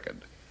police record.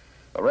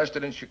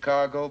 Arrested in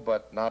Chicago,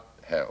 but not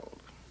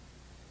held.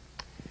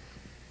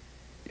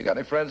 You got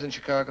any friends in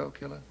Chicago,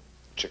 Killer?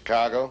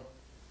 Chicago?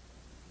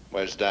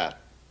 Where's that?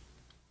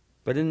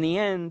 But in the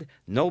end,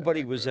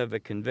 nobody was ever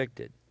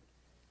convicted.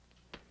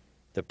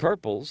 The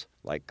Purples,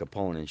 like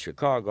Capone in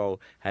Chicago,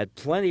 had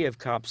plenty of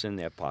cops in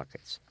their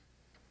pockets.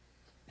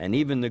 And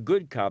even the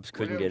good cops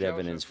couldn't get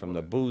evidence from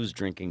the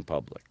booze-drinking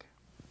public.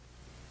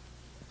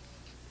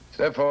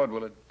 Step forward,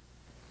 Willard.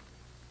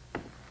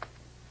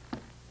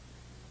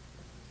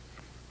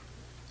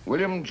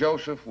 William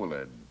Joseph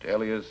Willard,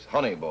 alias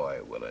Honey Boy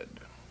Willard.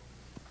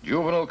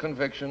 Juvenile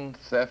conviction,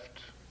 theft,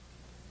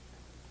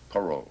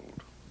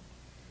 paroled.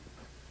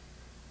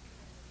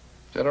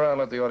 Sit around,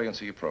 let the audience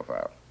see your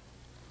profile.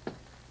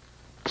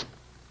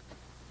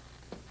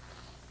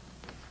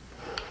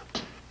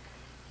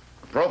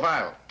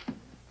 Profile.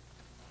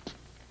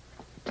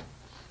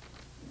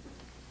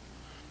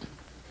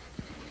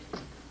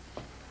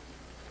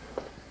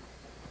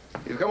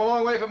 You've come a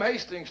long way from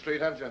Hastings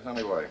Street, haven't you,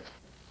 Honey Boy?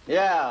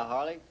 Yeah,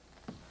 Harley.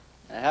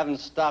 I haven't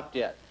stopped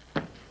yet.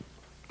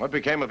 What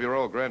became of your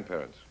old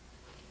grandparents?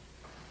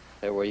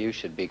 They're where you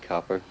should be,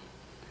 Copper.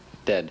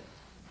 Dead.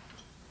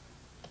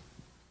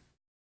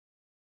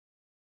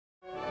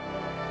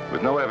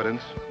 With no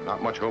evidence,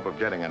 not much hope of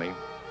getting any,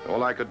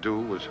 all I could do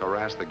was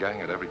harass the gang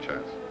at every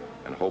chance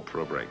and hope for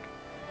a break.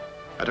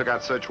 I took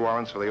out search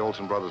warrants for the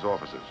Olson brothers'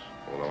 offices,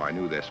 although I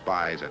knew their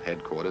spies at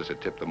headquarters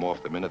had tipped them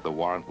off the minute the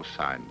warrant was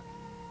signed.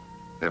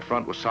 Their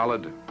front was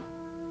solid,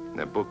 and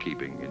their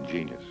bookkeeping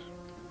ingenious.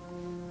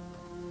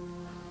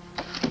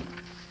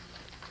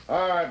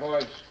 All right,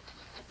 boys.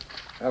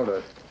 That'll do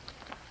it.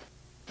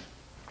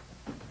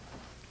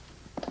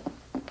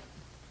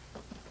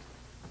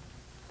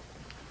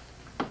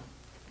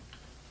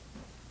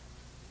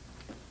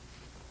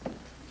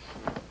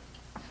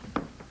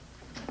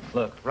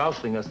 Look,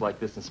 rousting us like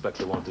this,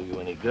 Inspector, won't do you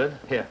any good.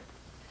 Here,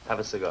 have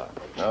a cigar.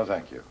 No,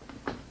 thank you.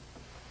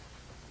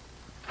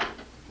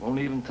 Won't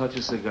even touch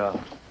a cigar.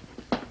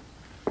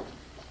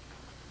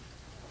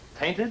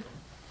 Tainted?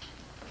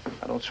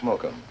 I don't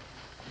smoke them.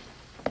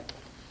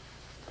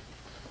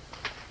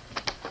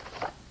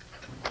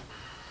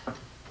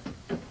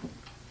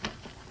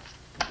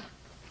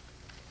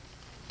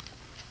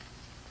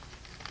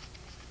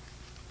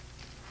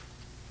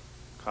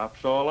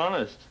 Cops all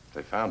honest.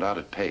 They found out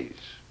it pays.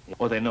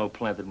 Or they know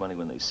planted money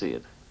when they see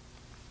it.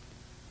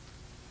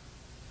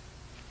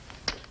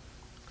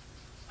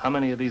 How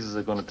many of these is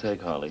it going to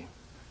take, Harley?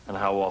 And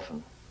how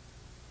often?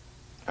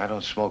 I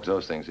don't smoke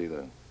those things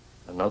either.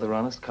 Another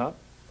honest cop?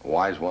 A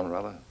wise one,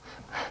 rather.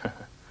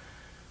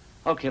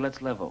 Okay,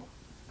 let's level.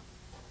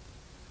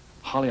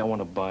 Holly, I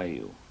want to buy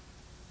you.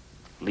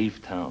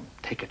 Leave town,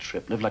 take a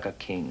trip, live like a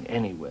king,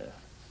 anywhere.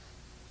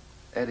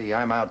 Eddie,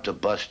 I'm out to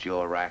bust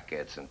your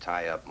rackets and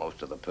tie up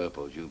most of the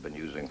purples you've been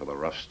using for the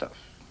rough stuff.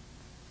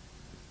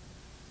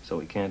 So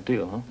we can't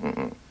deal, huh?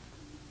 Mm-mm.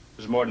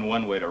 There's more than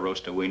one way to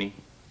roast a weenie.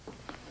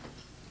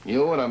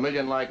 You and a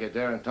million like it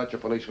daren't touch a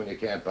policeman you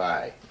can't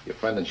buy. Your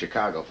friend in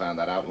Chicago found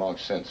that out long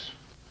since.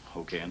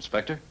 Okay,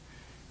 Inspector.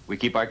 We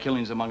keep our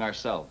killings among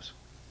ourselves.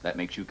 That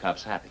makes you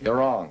cops happy. You're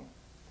wrong.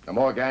 The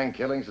more gang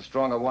killings, the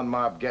stronger one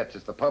mob gets.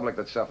 It's the public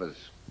that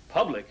suffers.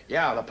 Public?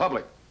 Yeah, the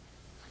public.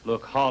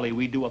 Look, Harley,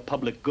 we do a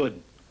public good.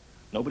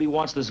 Nobody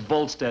wants this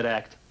Volstead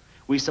Act.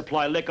 We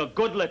supply liquor,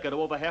 good liquor, to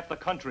over half the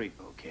country.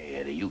 Okay,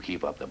 Eddie, you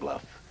keep up the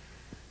bluff.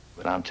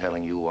 But I'm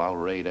telling you, I'll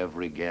raid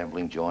every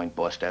gambling joint,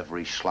 bust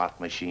every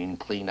slot machine,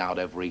 clean out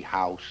every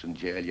house, and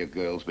jail your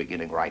girls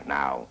beginning right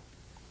now.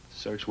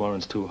 Search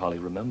warrants too, Holly.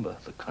 Remember,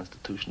 the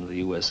Constitution of the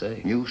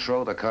USA. You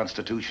throw the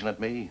Constitution at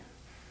me,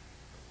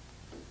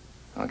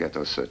 I'll get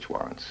those search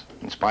warrants.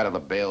 In spite of the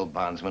bail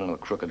bondsmen and the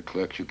crooked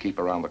clerks you keep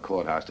around the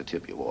courthouse to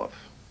tip you off.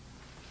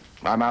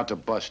 I'm out to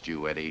bust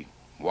you, Eddie.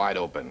 Wide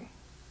open.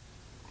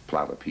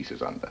 Plow the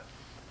pieces under.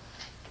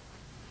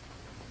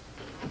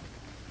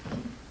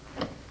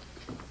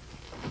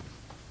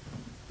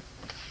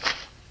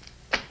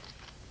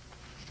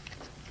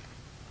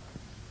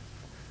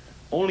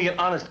 Only an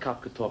honest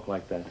cop could talk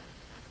like that.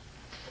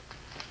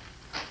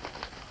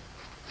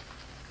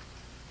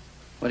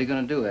 What are you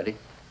gonna do, Eddie?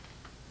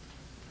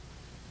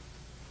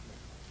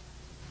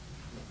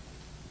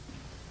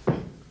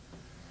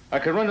 I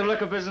could run the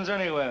liquor business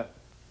anywhere.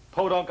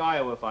 Podunk,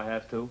 Iowa, if I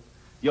have to.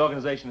 The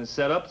organization is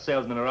set up,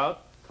 salesmen are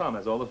out. Tom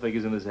has all the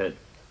figures in his head.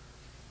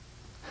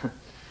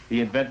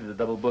 He invented the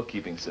double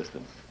bookkeeping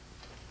system.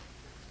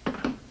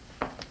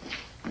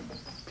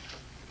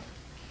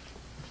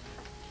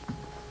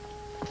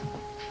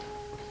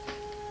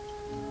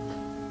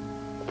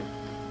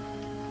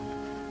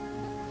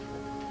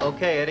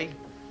 Okay, Eddie.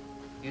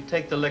 You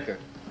take the liquor.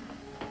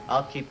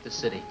 I'll keep the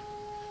city.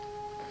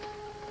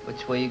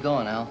 Which way you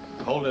going, Al?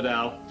 Hold it,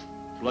 Al.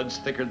 Blood's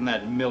thicker than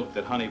that milk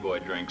that Honey Boy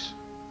drinks.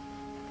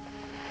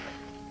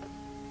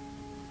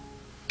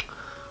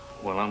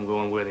 Well, I'm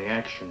going where the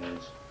action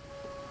is.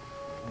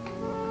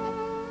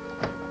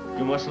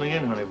 You're muscling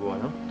in, Honey Boy,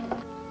 huh?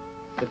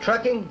 The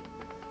trucking,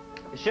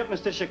 the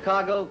shipments to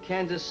Chicago,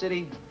 Kansas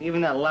City, even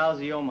that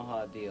lousy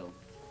Omaha deal.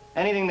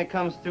 Anything that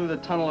comes through the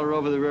tunnel or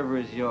over the river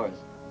is yours.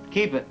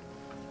 Keep it.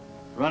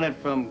 Run it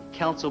from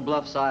Council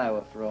Bluffs,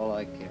 Iowa, for all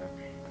I care.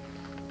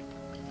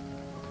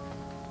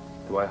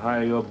 Do I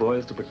hire your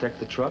boys to protect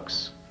the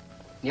trucks?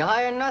 You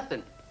hire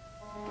nothing.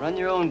 Run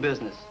your own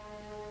business.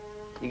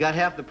 You got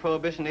half the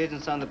prohibition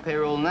agents on the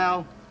payroll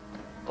now.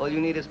 All you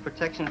need is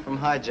protection from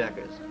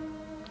hijackers.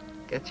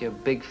 Get your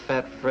big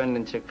fat friend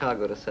in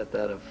Chicago to set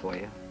that up for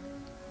you.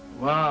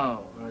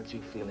 Wow, aren't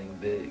you feeling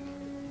big?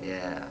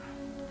 Yeah.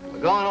 We're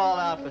going all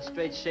out for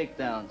straight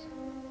shakedowns.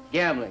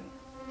 Gambling.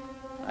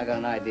 I got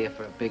an idea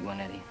for a big one,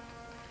 Eddie.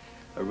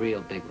 A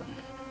real big one.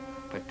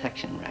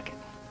 Protection racket.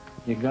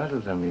 You got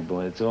it, Henry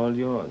boy. It's all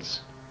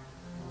yours.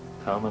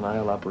 Tom and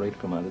I'll operate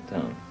from out of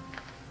town.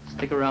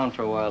 Stick around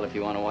for a while if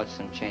you want to watch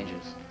some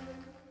changes.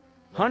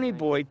 Honey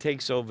Boy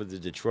takes over the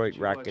Detroit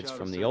rackets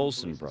from the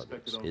Olsen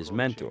brothers, his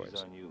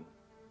mentors,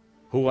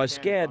 who are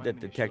scared that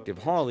Detective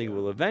Harley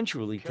will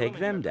eventually take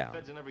them down.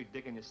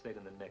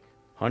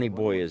 Honey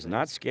Boy is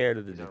not scared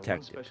of the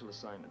detective.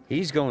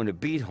 He's going to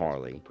beat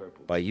Harley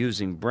by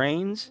using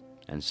brains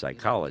and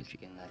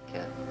psychology.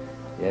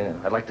 Yeah,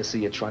 I'd like to see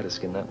you try to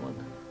skin that one.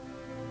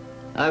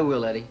 I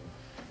will, Eddie.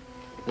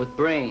 With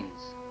brains.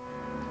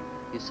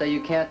 You say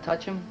you can't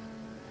touch him?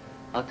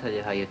 I'll tell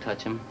you how you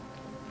touch him.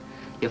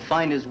 You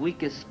find his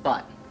weakest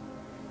spot,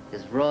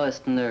 his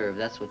rawest nerve,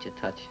 that's what you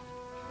touch.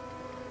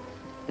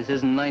 This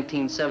isn't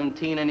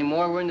 1917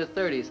 anymore, we're in the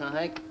 30s, huh,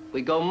 Hank?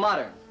 We go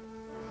modern.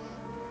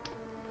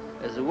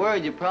 There's a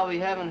word you probably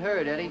haven't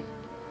heard, Eddie.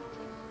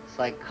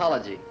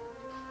 Psychology.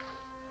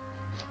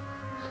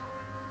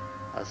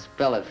 I'll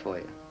spell it for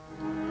you.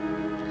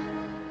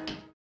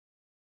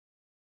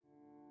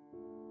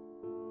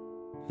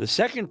 The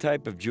second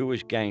type of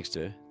Jewish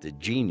gangster, the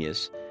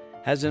genius,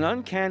 has an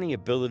uncanny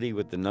ability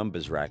with the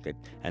numbers racket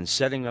and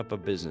setting up a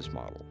business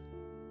model.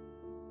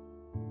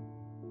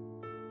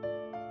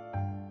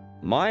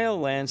 Meyer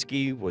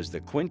Lansky was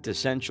the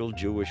quintessential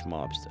Jewish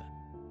mobster.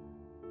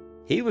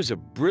 He was a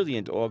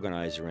brilliant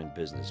organizer and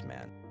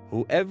businessman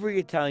who every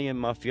Italian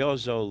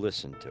mafioso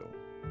listened to.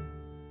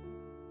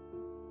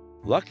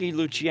 Lucky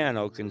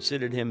Luciano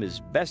considered him his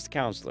best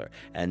counselor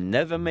and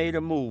never made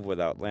a move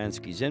without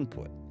Lansky's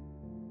input.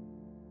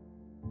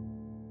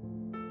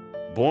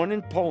 Born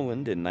in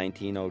Poland in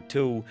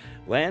 1902,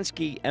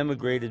 Lansky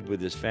emigrated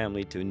with his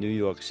family to New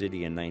York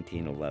City in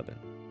 1911.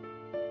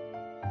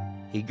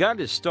 He got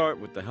his start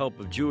with the help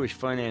of Jewish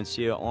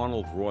financier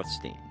Arnold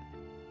Rothstein.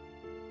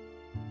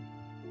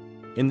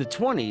 In the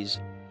 20s,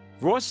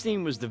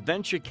 Rothstein was the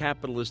venture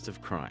capitalist of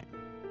crime.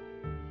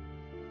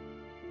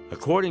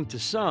 According to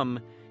some,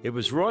 it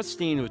was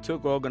Rothstein who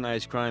took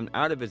organized crime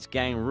out of its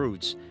gang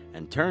roots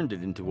and turned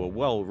it into a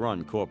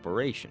well-run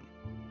corporation.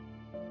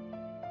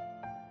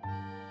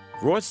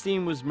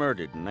 Rothstein was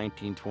murdered in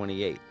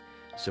 1928,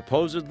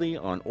 supposedly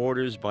on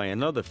orders by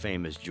another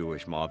famous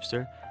Jewish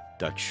mobster,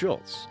 Dutch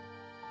Schultz.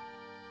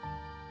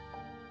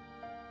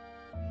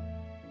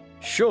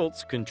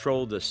 Schultz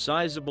controlled a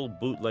sizable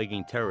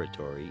bootlegging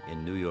territory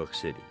in New York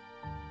City.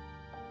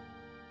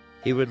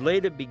 He would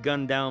later be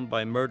gunned down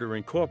by Murder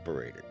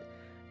Incorporated,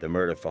 the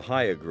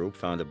murder-for-hire group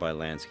founded by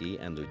Lansky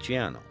and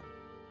Luciano.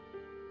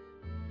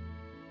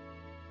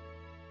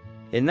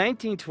 In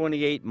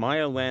 1928,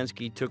 Meyer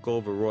Lansky took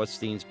over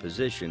Rothstein's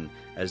position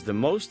as the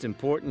most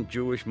important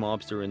Jewish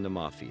mobster in the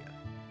Mafia.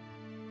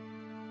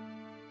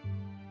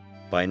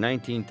 By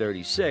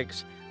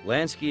 1936,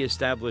 Lansky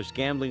established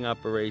gambling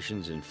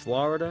operations in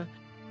Florida,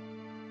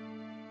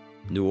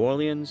 New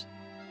Orleans,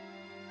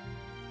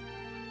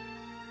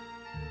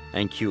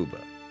 and Cuba,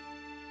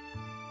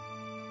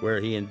 where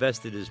he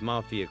invested his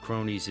Mafia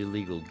cronies'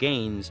 illegal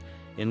gains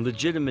in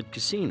legitimate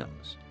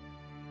casinos.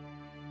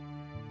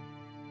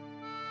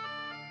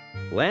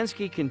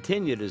 Lansky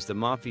continued as the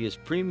Mafia's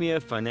premier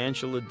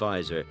financial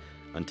advisor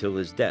until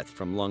his death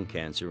from lung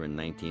cancer in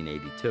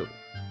 1982.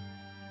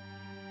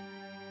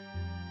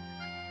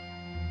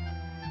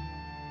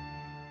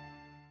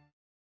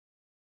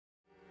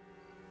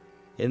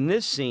 In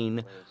this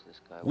scene,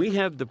 we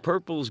have the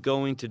Purples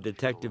going to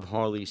Detective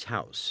Harley's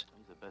house.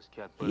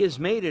 He has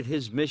made it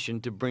his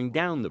mission to bring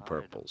down the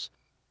Purples.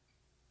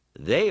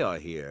 They are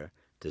here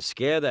to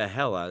scare the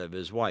hell out of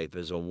his wife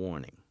as a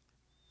warning.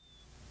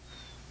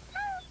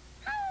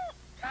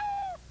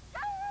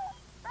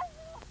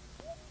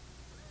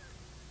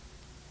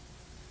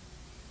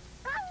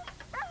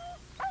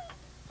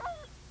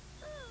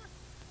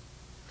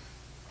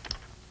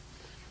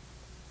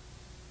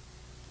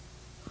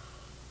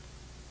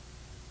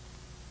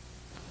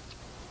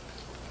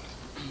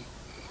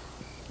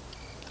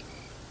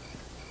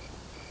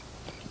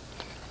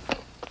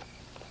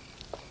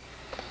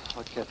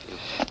 What kept you?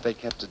 They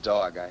kept a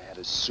dog. I had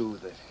to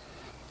soothe it.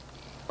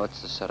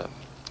 What's the setup?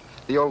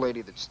 The old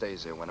lady that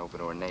stays there went over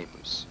to her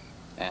neighbor's.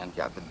 And?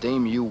 Yeah, the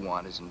dame you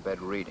want is in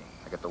bed reading.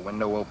 I got the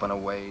window open a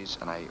ways,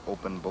 and I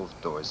opened both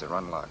doors. They're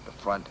unlocked, the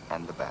front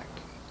and the back.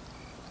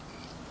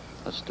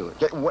 Let's do it.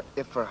 Yeah, what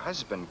if her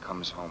husband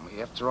comes home?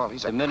 After all,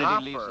 he's a copper. The minute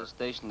he leaves the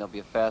station, there'll be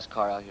a fast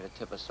car out here to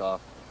tip us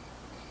off.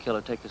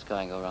 Killer, take this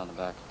guy and go around the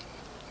back.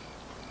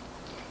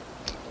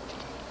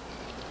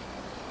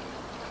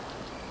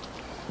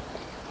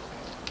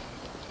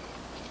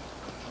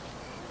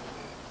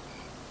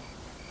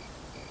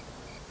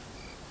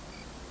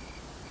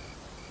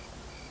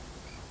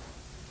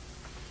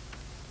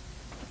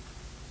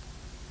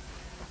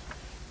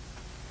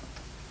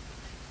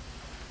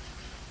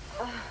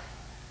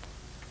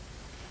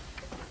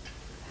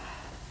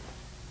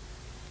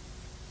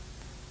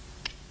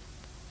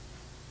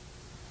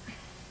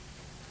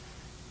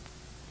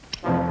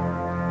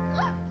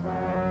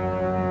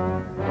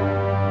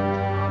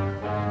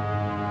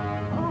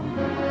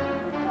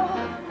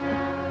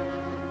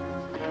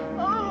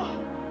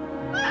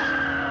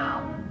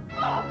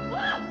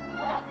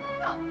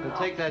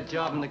 Take that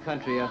job in the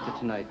country after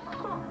tonight.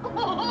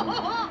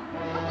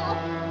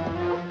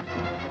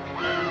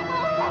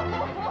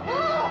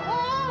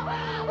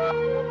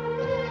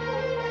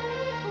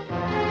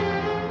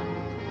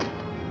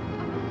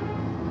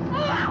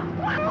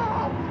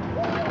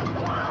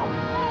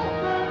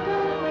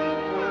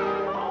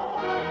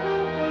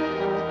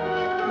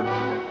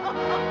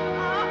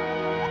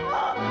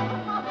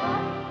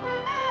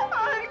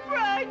 I'm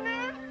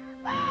pregnant.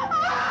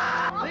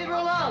 Leave her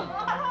alone.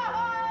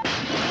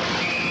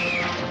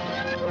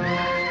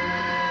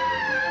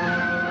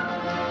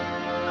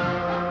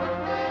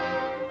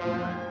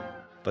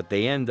 But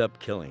they end up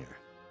killing her.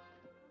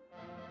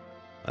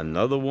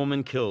 Another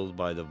woman killed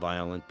by the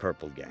violent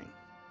Purple Gang.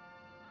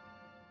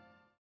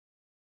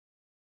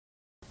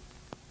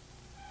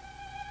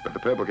 But the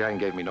Purple Gang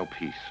gave me no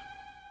peace.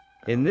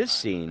 In this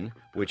scene,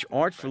 which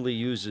artfully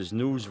uses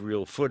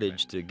newsreel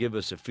footage to give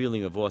us a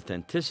feeling of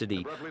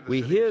authenticity,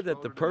 we hear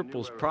that the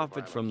Purples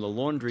profit from the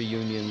laundry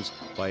unions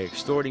by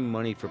extorting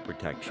money for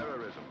protection.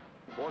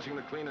 Forcing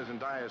the cleaners and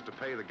dyers to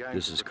pay the gang.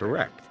 This is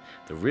correct.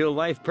 The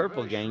real-life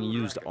Purple Gang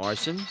used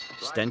arson,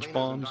 stench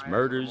bombs,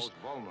 murders,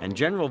 and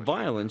general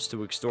violence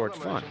to extort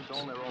funds.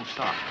 Own their own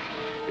stock.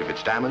 If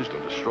it's damaged or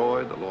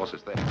destroyed, the loss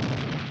is theirs.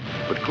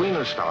 But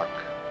cleaner stock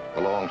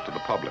belongs to the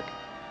public.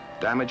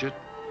 Damage it,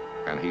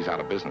 and he's out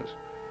of business.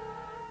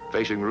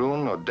 Facing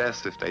ruin or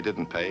death if they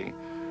didn't pay,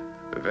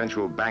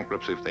 eventual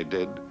bankruptcy if they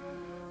did,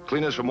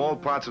 cleaners from all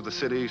parts of the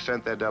city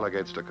sent their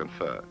delegates to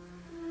confer.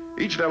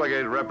 Each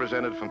delegate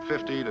represented from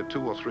 50 to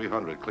 200 or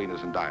 300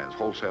 cleaners and dyers,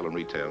 wholesale and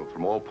retail,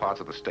 from all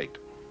parts of the state.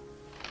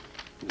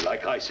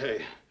 Like I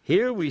say.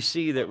 Here we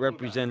see that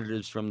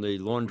representatives from the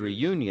laundry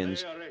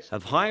unions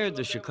have hired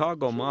the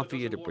Chicago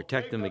Mafia to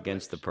protect them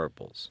against the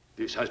Purples.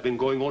 This has been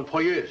going on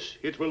for years.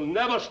 It will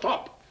never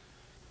stop.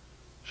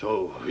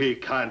 So we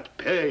can't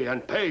pay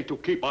and pay to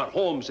keep our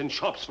homes and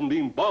shops from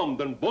being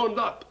bombed and burned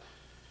up.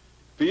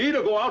 We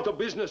either go out of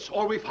business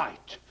or we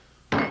fight.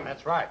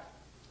 That's right.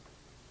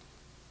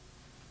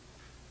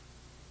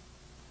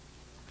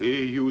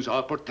 We use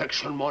our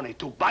protection money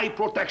to buy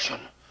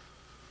protection,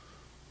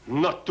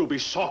 not to be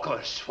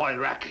suckers for a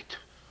racket.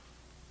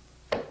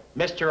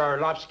 Mr.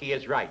 Orlovsky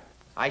is right.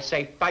 I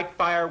say fight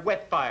fire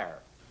with fire.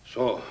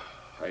 So,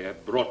 I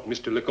have brought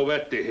Mr.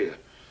 Licovetti here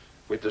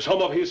with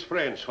some of his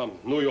friends from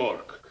New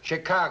York.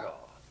 Chicago.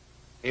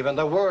 Even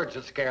the words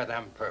that scare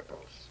them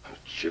purples.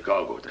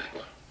 Chicago, then.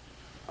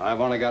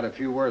 I've only got a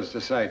few words to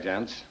say,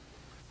 gents.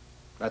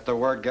 Let the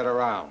word get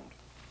around.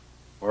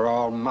 We're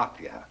all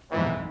mafia.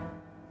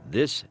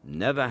 This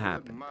never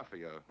happened.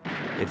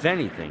 If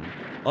anything,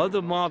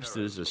 other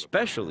mobsters,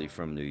 especially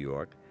from New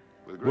York,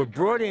 were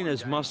brought in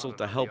as muscle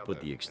to help with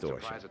the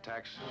extortion.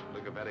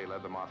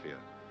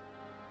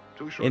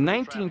 In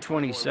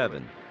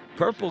 1927,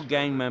 Purple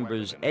gang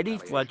members Eddie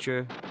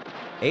Fletcher,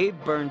 Abe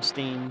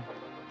Bernstein,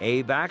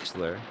 Abe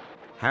Axler,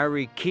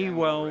 Harry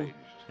Keywell,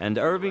 and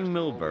Irving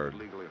Milberg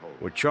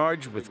were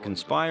charged with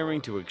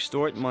conspiring to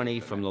extort money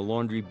from the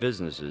laundry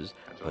businesses,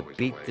 but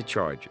beat the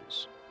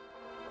charges.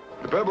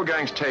 The Purple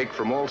Gang's take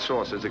from all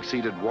sources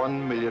exceeded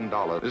 $1 million.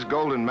 This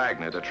golden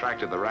magnet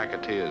attracted the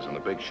racketeers and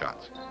the big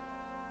shots.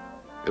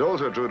 It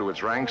also drew to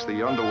its ranks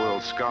the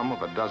underworld scum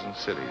of a dozen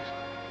cities.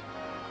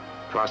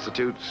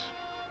 Prostitutes,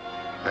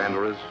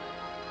 pandlers,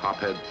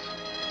 hopheads.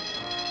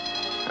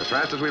 As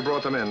fast as we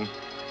brought them in,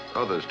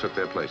 others took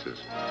their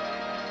places.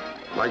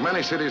 Like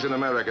many cities in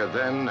America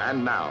then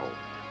and now,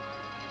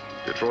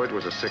 Detroit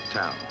was a sick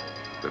town.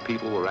 The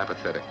people were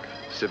apathetic.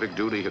 Civic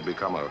duty had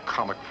become a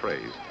comic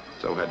phrase.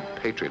 So had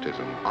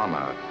patriotism,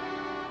 honor,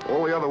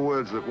 all the other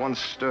words that once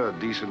stirred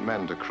decent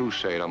men to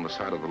crusade on the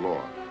side of the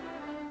law.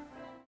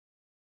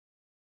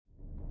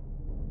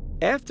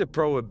 After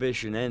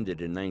Prohibition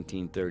ended in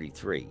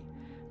 1933,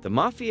 the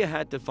Mafia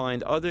had to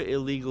find other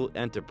illegal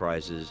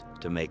enterprises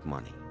to make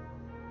money.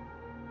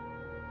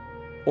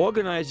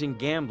 Organizing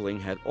gambling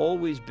had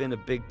always been a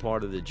big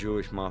part of the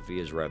Jewish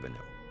Mafia's revenue.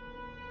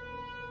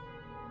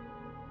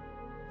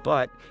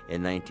 But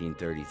in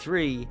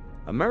 1933,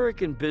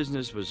 American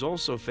business was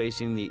also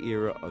facing the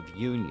era of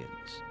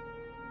unions.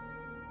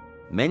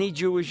 Many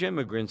Jewish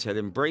immigrants had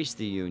embraced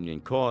the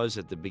union cause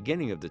at the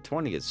beginning of the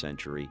 20th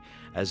century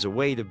as a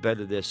way to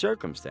better their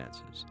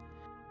circumstances.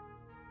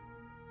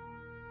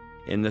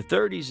 In the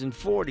 30s and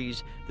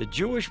 40s, the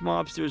Jewish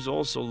mobsters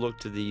also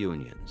looked to the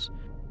unions.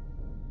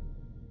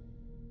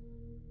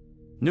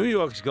 New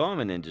York's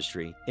garment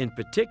industry, in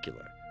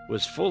particular,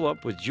 was full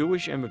up with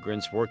Jewish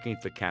immigrants working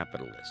for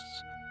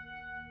capitalists.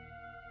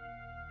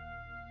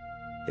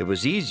 It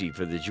was easy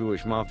for the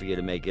Jewish Mafia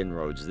to make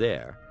inroads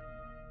there.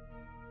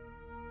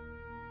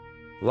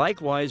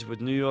 Likewise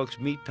with New York's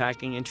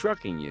meatpacking and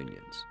trucking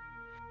unions.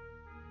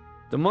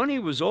 The money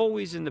was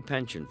always in the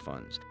pension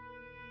funds.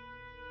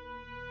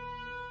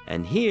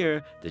 And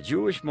here, the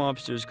Jewish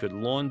mobsters could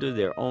launder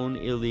their own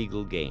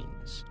illegal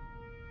gains.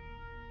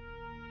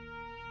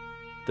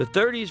 The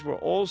 30s were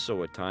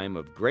also a time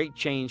of great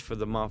change for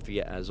the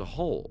Mafia as a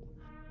whole.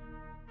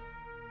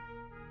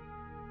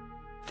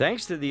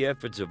 Thanks to the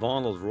efforts of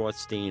Arnold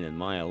Rothstein and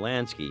Meyer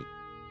Lansky,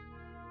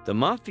 the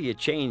Mafia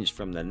changed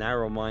from the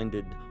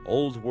narrow-minded,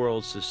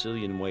 old-world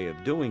Sicilian way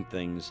of doing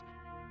things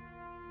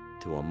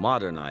to a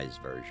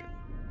modernized version.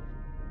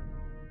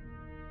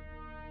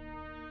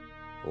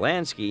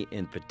 Lansky,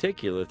 in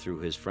particular through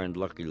his friend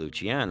Lucky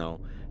Luciano,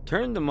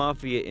 turned the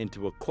Mafia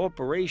into a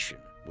corporation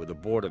with a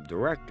board of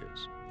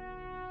directors.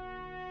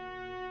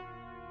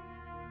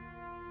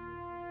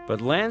 But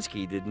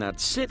Lansky did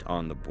not sit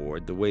on the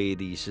board the way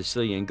the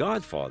Sicilian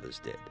Godfathers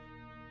did.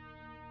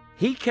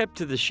 He kept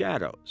to the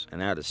shadows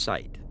and out of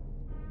sight.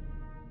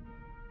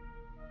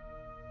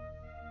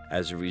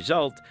 As a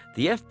result,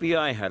 the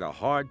FBI had a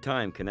hard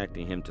time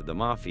connecting him to the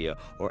Mafia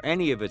or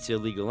any of its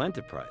illegal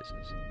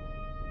enterprises.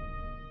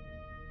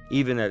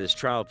 Even at his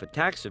trial for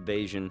tax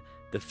evasion,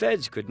 the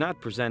feds could not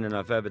present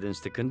enough evidence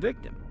to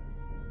convict him.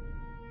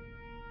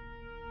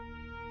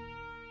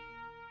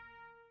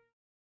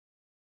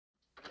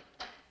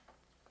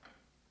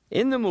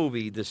 In the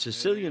movie, the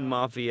Sicilian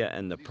Mafia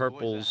and the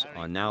Purples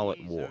are now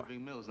at war.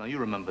 Now, you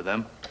remember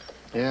them.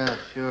 Yeah,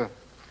 sure.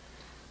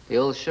 The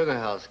old Sugar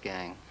House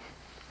gang.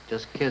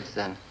 Just kids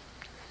then.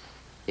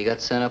 He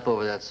got sent up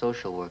over that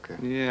social worker.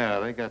 Yeah,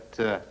 they got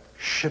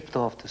shipped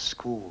off to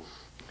school.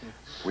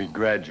 We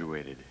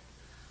graduated.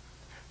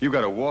 You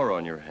got a war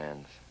on your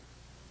hands.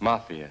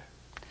 Mafia.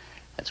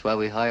 That's why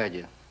we hired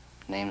you.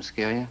 Name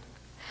scare you?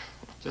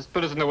 Just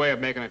put us in the way of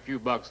making a few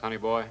bucks, honey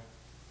boy.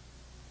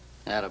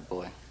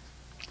 Attaboy.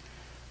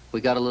 We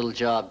got a little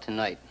job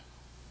tonight.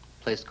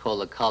 A place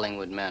called the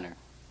Collingwood Manor.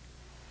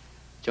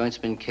 Joint's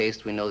been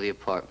cased, we know the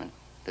apartment.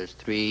 There's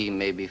 3,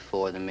 maybe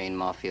 4 the main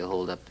Mafia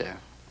hold up there.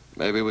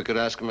 Maybe we could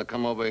ask them to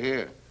come over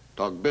here.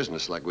 Talk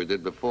business like we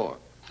did before.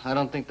 I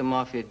don't think the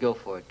Mafia'd go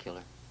for it,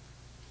 Killer.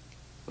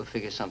 We'll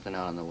figure something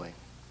out on the way.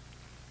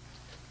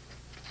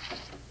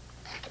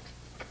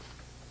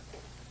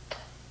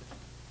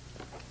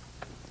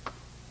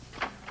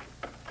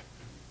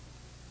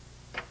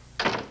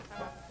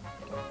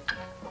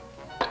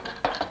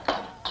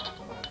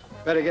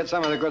 Better get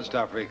some of the good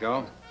stuff,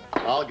 Rico.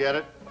 I'll get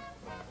it.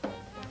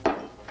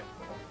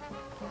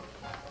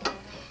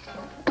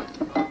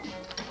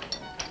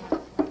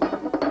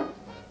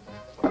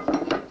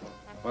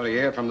 What do you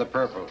hear from the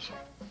Purples?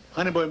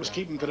 Honeyboy must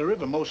keep him to the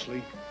river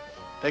mostly.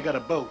 They got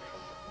a boat.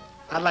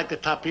 I'd like to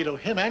torpedo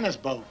him and his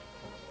boat.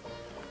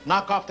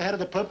 Knock off the head of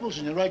the Purples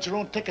and you write your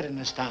own ticket in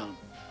this town.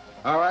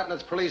 All right,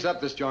 let's police up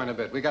this joint a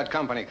bit. We got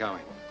company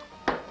coming.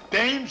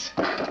 Dames?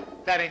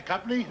 That ain't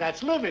company,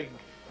 that's living.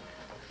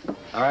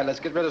 All right, let's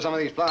get rid of some of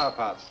these flower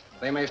pots.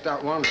 They may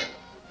start wandering.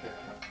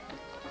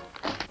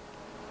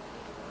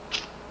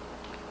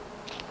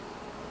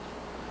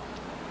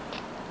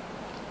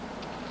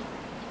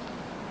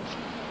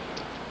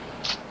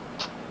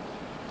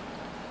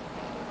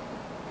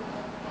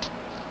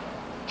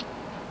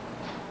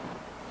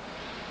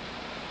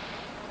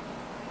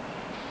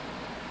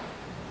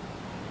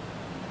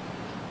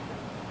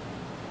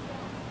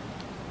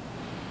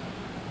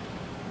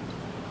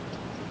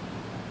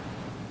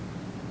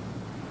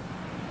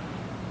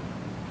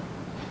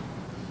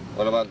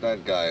 What about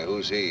that guy?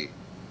 Who's he?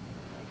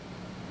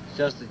 It's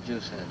just a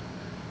juice head.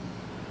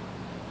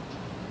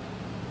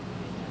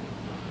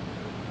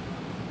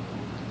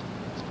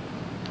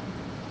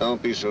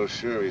 Don't be so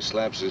sure. He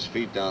slaps his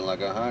feet down like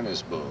a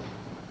harness bull.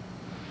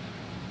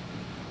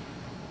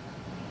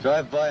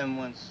 Drive by him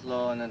once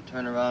slow and then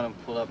turn around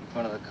and pull up in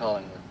front of the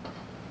Collingwood.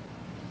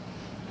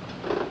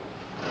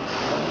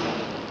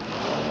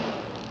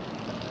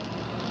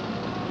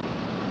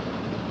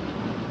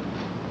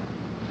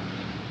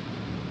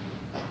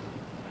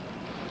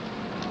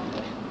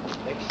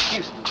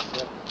 Excuse me,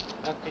 sir.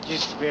 How could you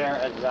spare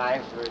a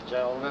dime for a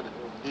gentleman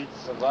who needs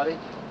somebody?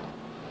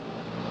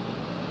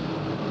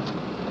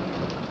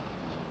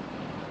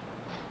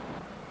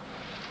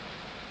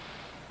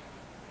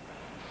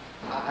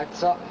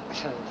 It's all...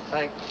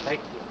 Thank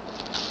you.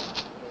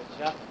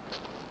 Jeff?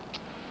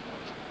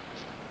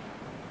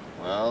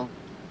 Well,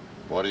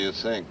 what do you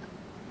think?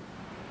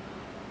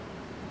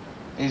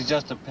 He's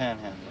just a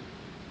panhandler.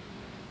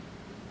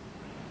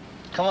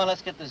 Come on,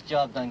 let's get this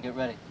job done. Get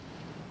ready.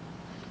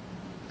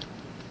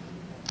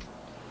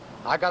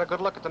 I got a good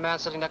look at the man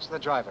sitting next to the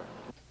driver.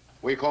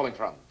 Where you calling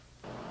from?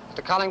 It's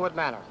the Collingwood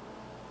Manor.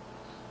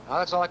 Now,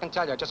 that's all I can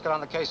tell you. I just got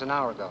on the case an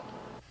hour ago.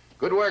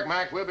 Good work,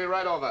 Mac. We'll be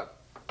right over.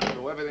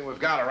 Do everything we've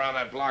got around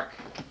that block.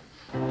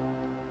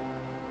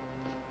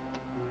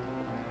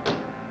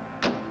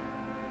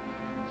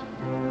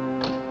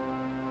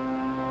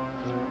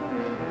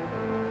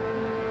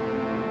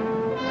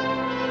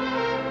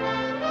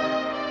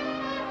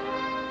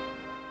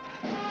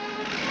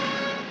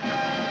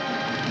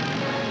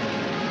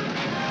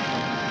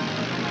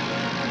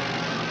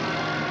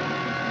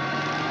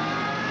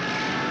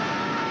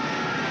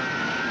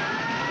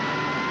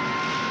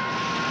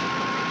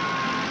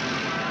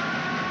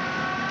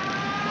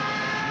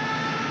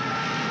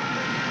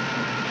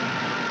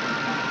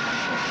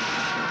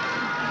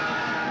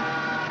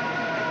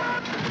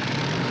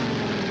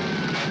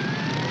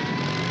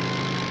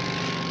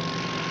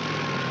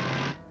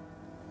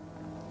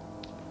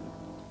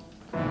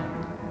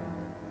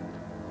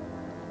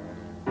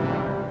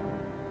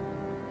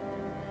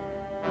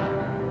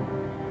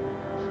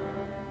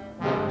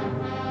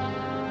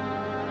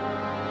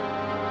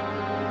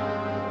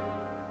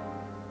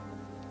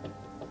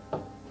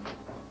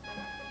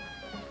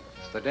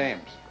 The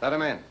dames. Let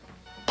him in.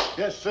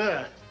 Yes,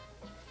 sir.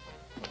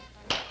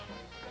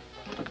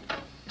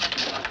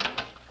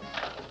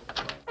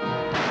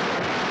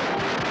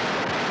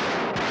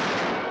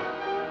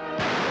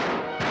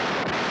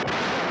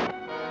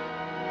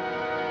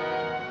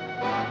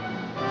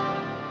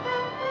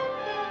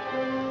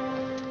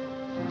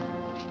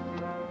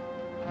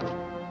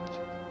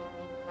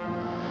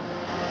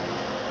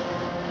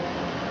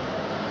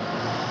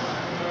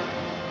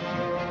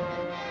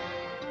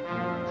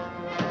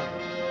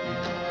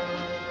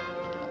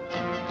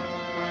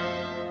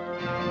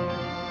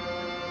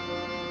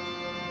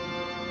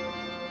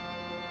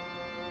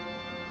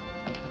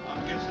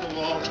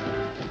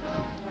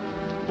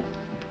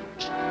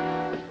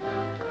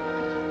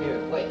 Here,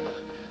 wait.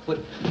 What?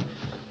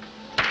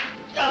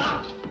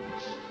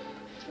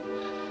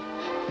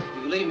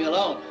 You leave me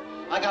alone.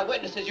 I got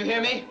witnesses, you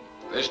hear me?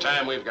 This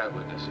time we've got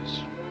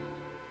witnesses.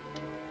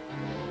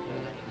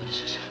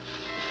 Witnesses.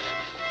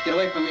 Get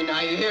away from me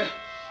now, you hear?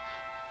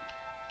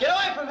 Get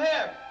away from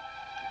here!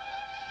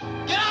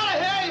 Get out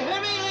of here, you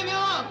hear me? Leave me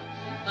alone!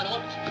 I don't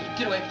want...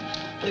 Get away.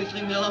 Please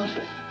leave me alone.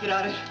 Get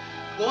out of here.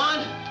 Go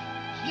on.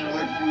 Get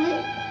away from me.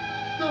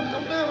 Don't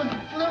let me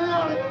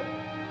out of here.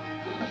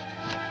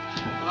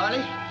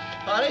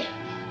 Harley,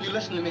 you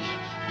listen to me.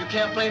 You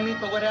can't blame me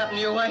for what happened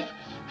to your wife.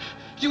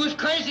 She was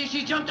crazy.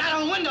 She jumped out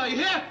of the window, you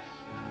hear?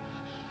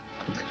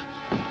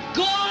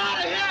 Go out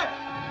of here!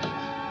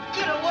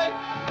 Get away!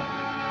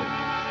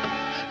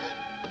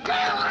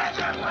 Get away!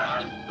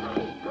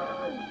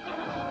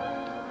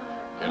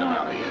 Get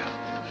out of here!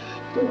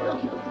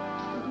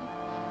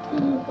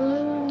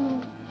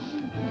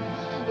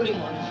 What do you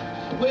want?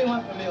 What do you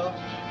want from me,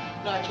 officer?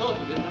 No, I told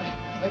you, didn't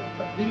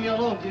I? Leave me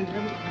alone, do you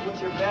hear me?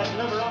 What's your badge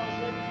number,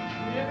 officer?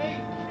 You hear me?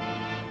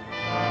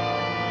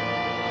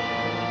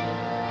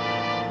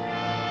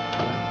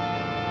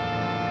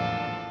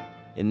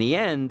 In the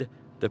end,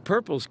 the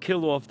Purples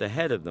kill off the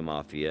head of the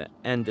Mafia,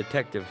 and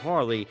Detective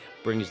Harley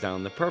brings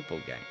down the Purple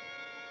Gang.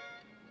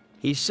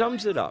 He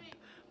sums it up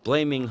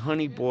blaming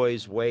Honey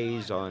Boy's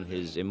ways on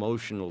his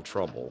emotional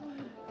trouble,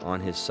 on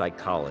his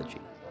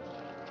psychology.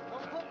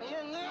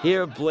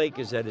 Here, Blake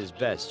is at his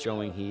best,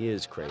 showing he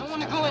is crazy. I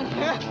want to go in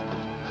here.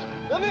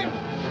 Come here.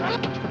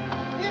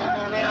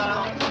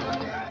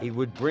 He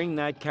would bring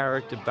that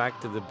character back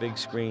to the big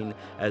screen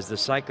as the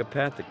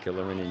psychopathic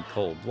killer in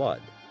Cold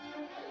Blood.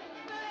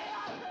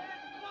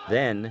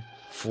 Then,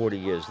 40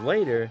 years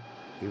later,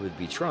 he would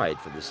be tried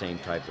for the same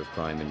type of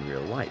crime in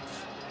real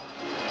life.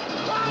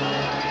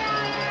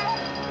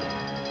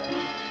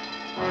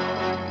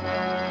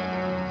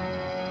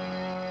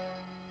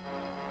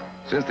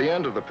 Since the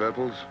end of the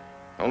Purples,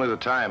 only the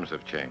times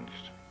have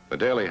changed. The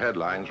daily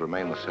headlines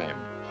remain the same.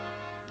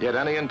 Yet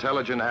any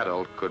intelligent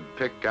adult could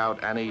pick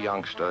out any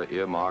youngster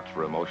earmarked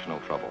for emotional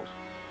troubles.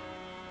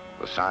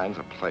 The signs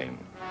are plain.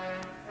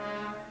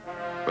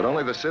 But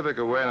only the civic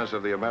awareness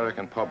of the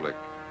American public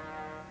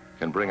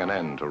can bring an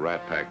end to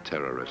Rat Pack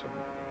terrorism.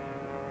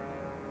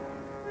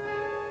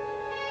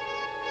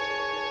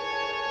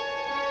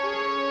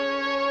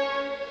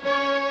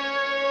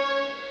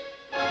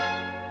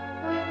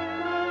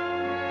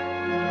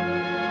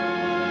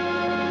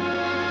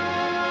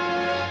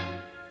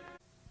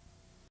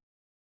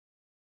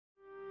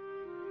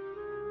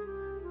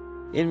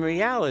 In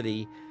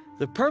reality,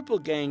 the Purple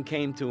Gang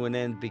came to an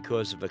end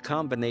because of a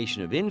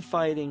combination of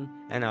infighting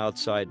and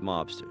outside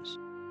mobsters.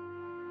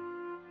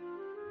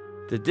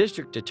 The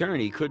district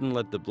attorney couldn't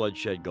let the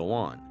bloodshed go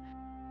on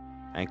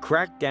and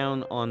cracked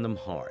down on them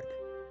hard.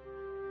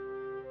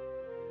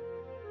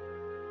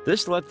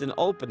 This left an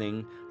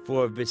opening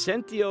for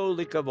Vicentio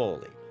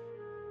Licavoli.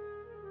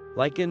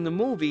 Like in the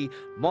movie,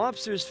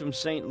 mobsters from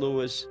St.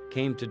 Louis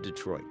came to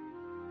Detroit.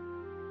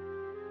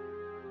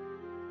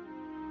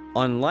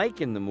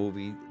 Unlike in the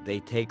movie, they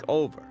take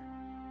over.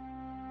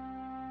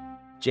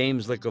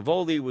 James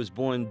Licavoli was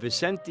born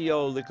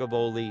Vicentio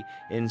Licavoli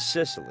in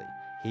Sicily.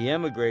 He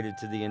emigrated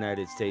to the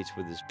United States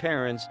with his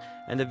parents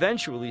and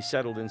eventually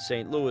settled in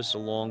St. Louis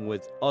along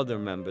with other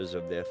members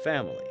of their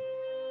family.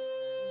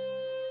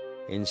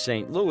 In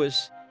St.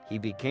 Louis, he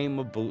became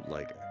a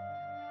bootlegger.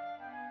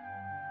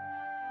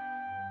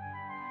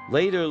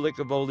 Later,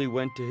 Licavoli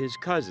went to his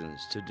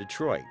cousins to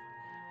Detroit,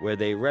 where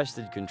they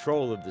wrested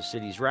control of the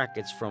city's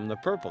rackets from the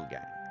Purple Gang.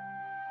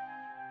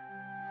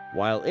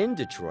 While in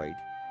Detroit,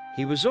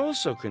 he was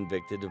also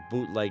convicted of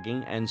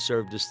bootlegging and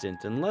served a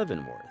stint in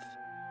Leavenworth.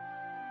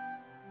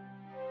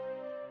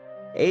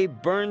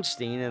 Abe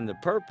Bernstein and the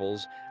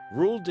Purples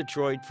ruled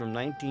Detroit from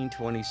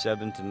 1927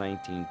 to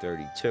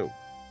 1932,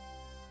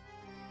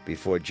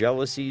 before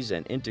jealousies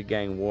and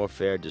intergang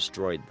warfare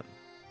destroyed them.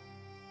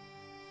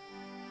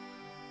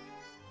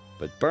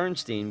 But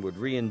Bernstein would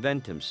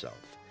reinvent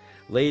himself,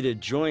 later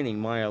joining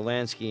Meyer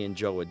Lansky and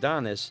Joe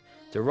Adonis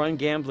to run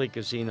gambling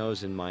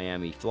casinos in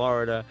Miami,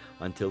 Florida,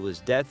 until his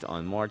death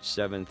on March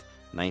 7,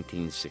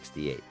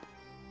 1968.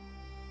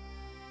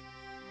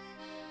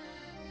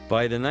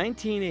 By the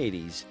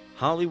 1980s,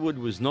 Hollywood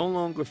was no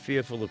longer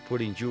fearful of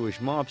putting Jewish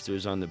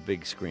mobsters on the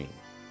big screen.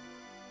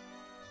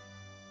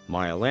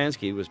 Meyer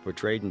Lansky was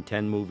portrayed in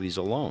 10 movies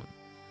alone.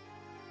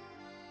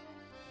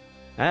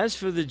 As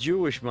for the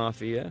Jewish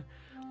Mafia,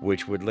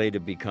 which would later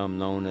become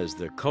known as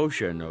the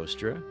Kosher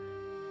Nostra,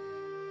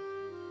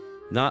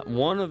 not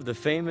one of the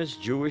famous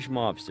Jewish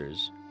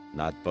mobsters,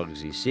 not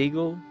Bugsy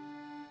Siegel,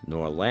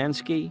 nor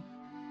Lansky,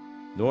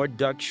 nor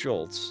Duck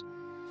Schultz,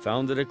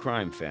 founded a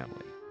crime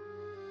family.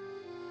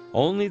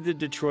 Only the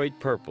Detroit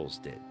Purples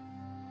did.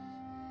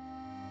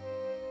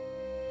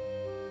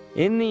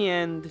 In the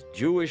end,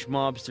 Jewish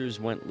mobsters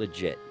went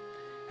legit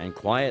and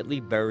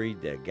quietly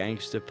buried their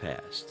gangster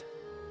past.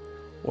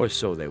 Or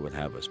so they would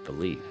have us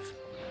believe.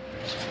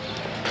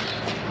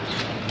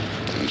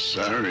 I'm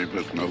sorry,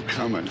 but no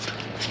comment.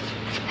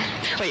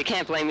 Well, you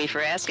can't blame me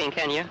for asking,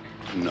 can you?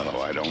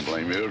 No, I don't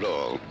blame you at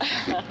all.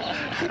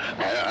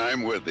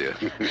 I'm with you.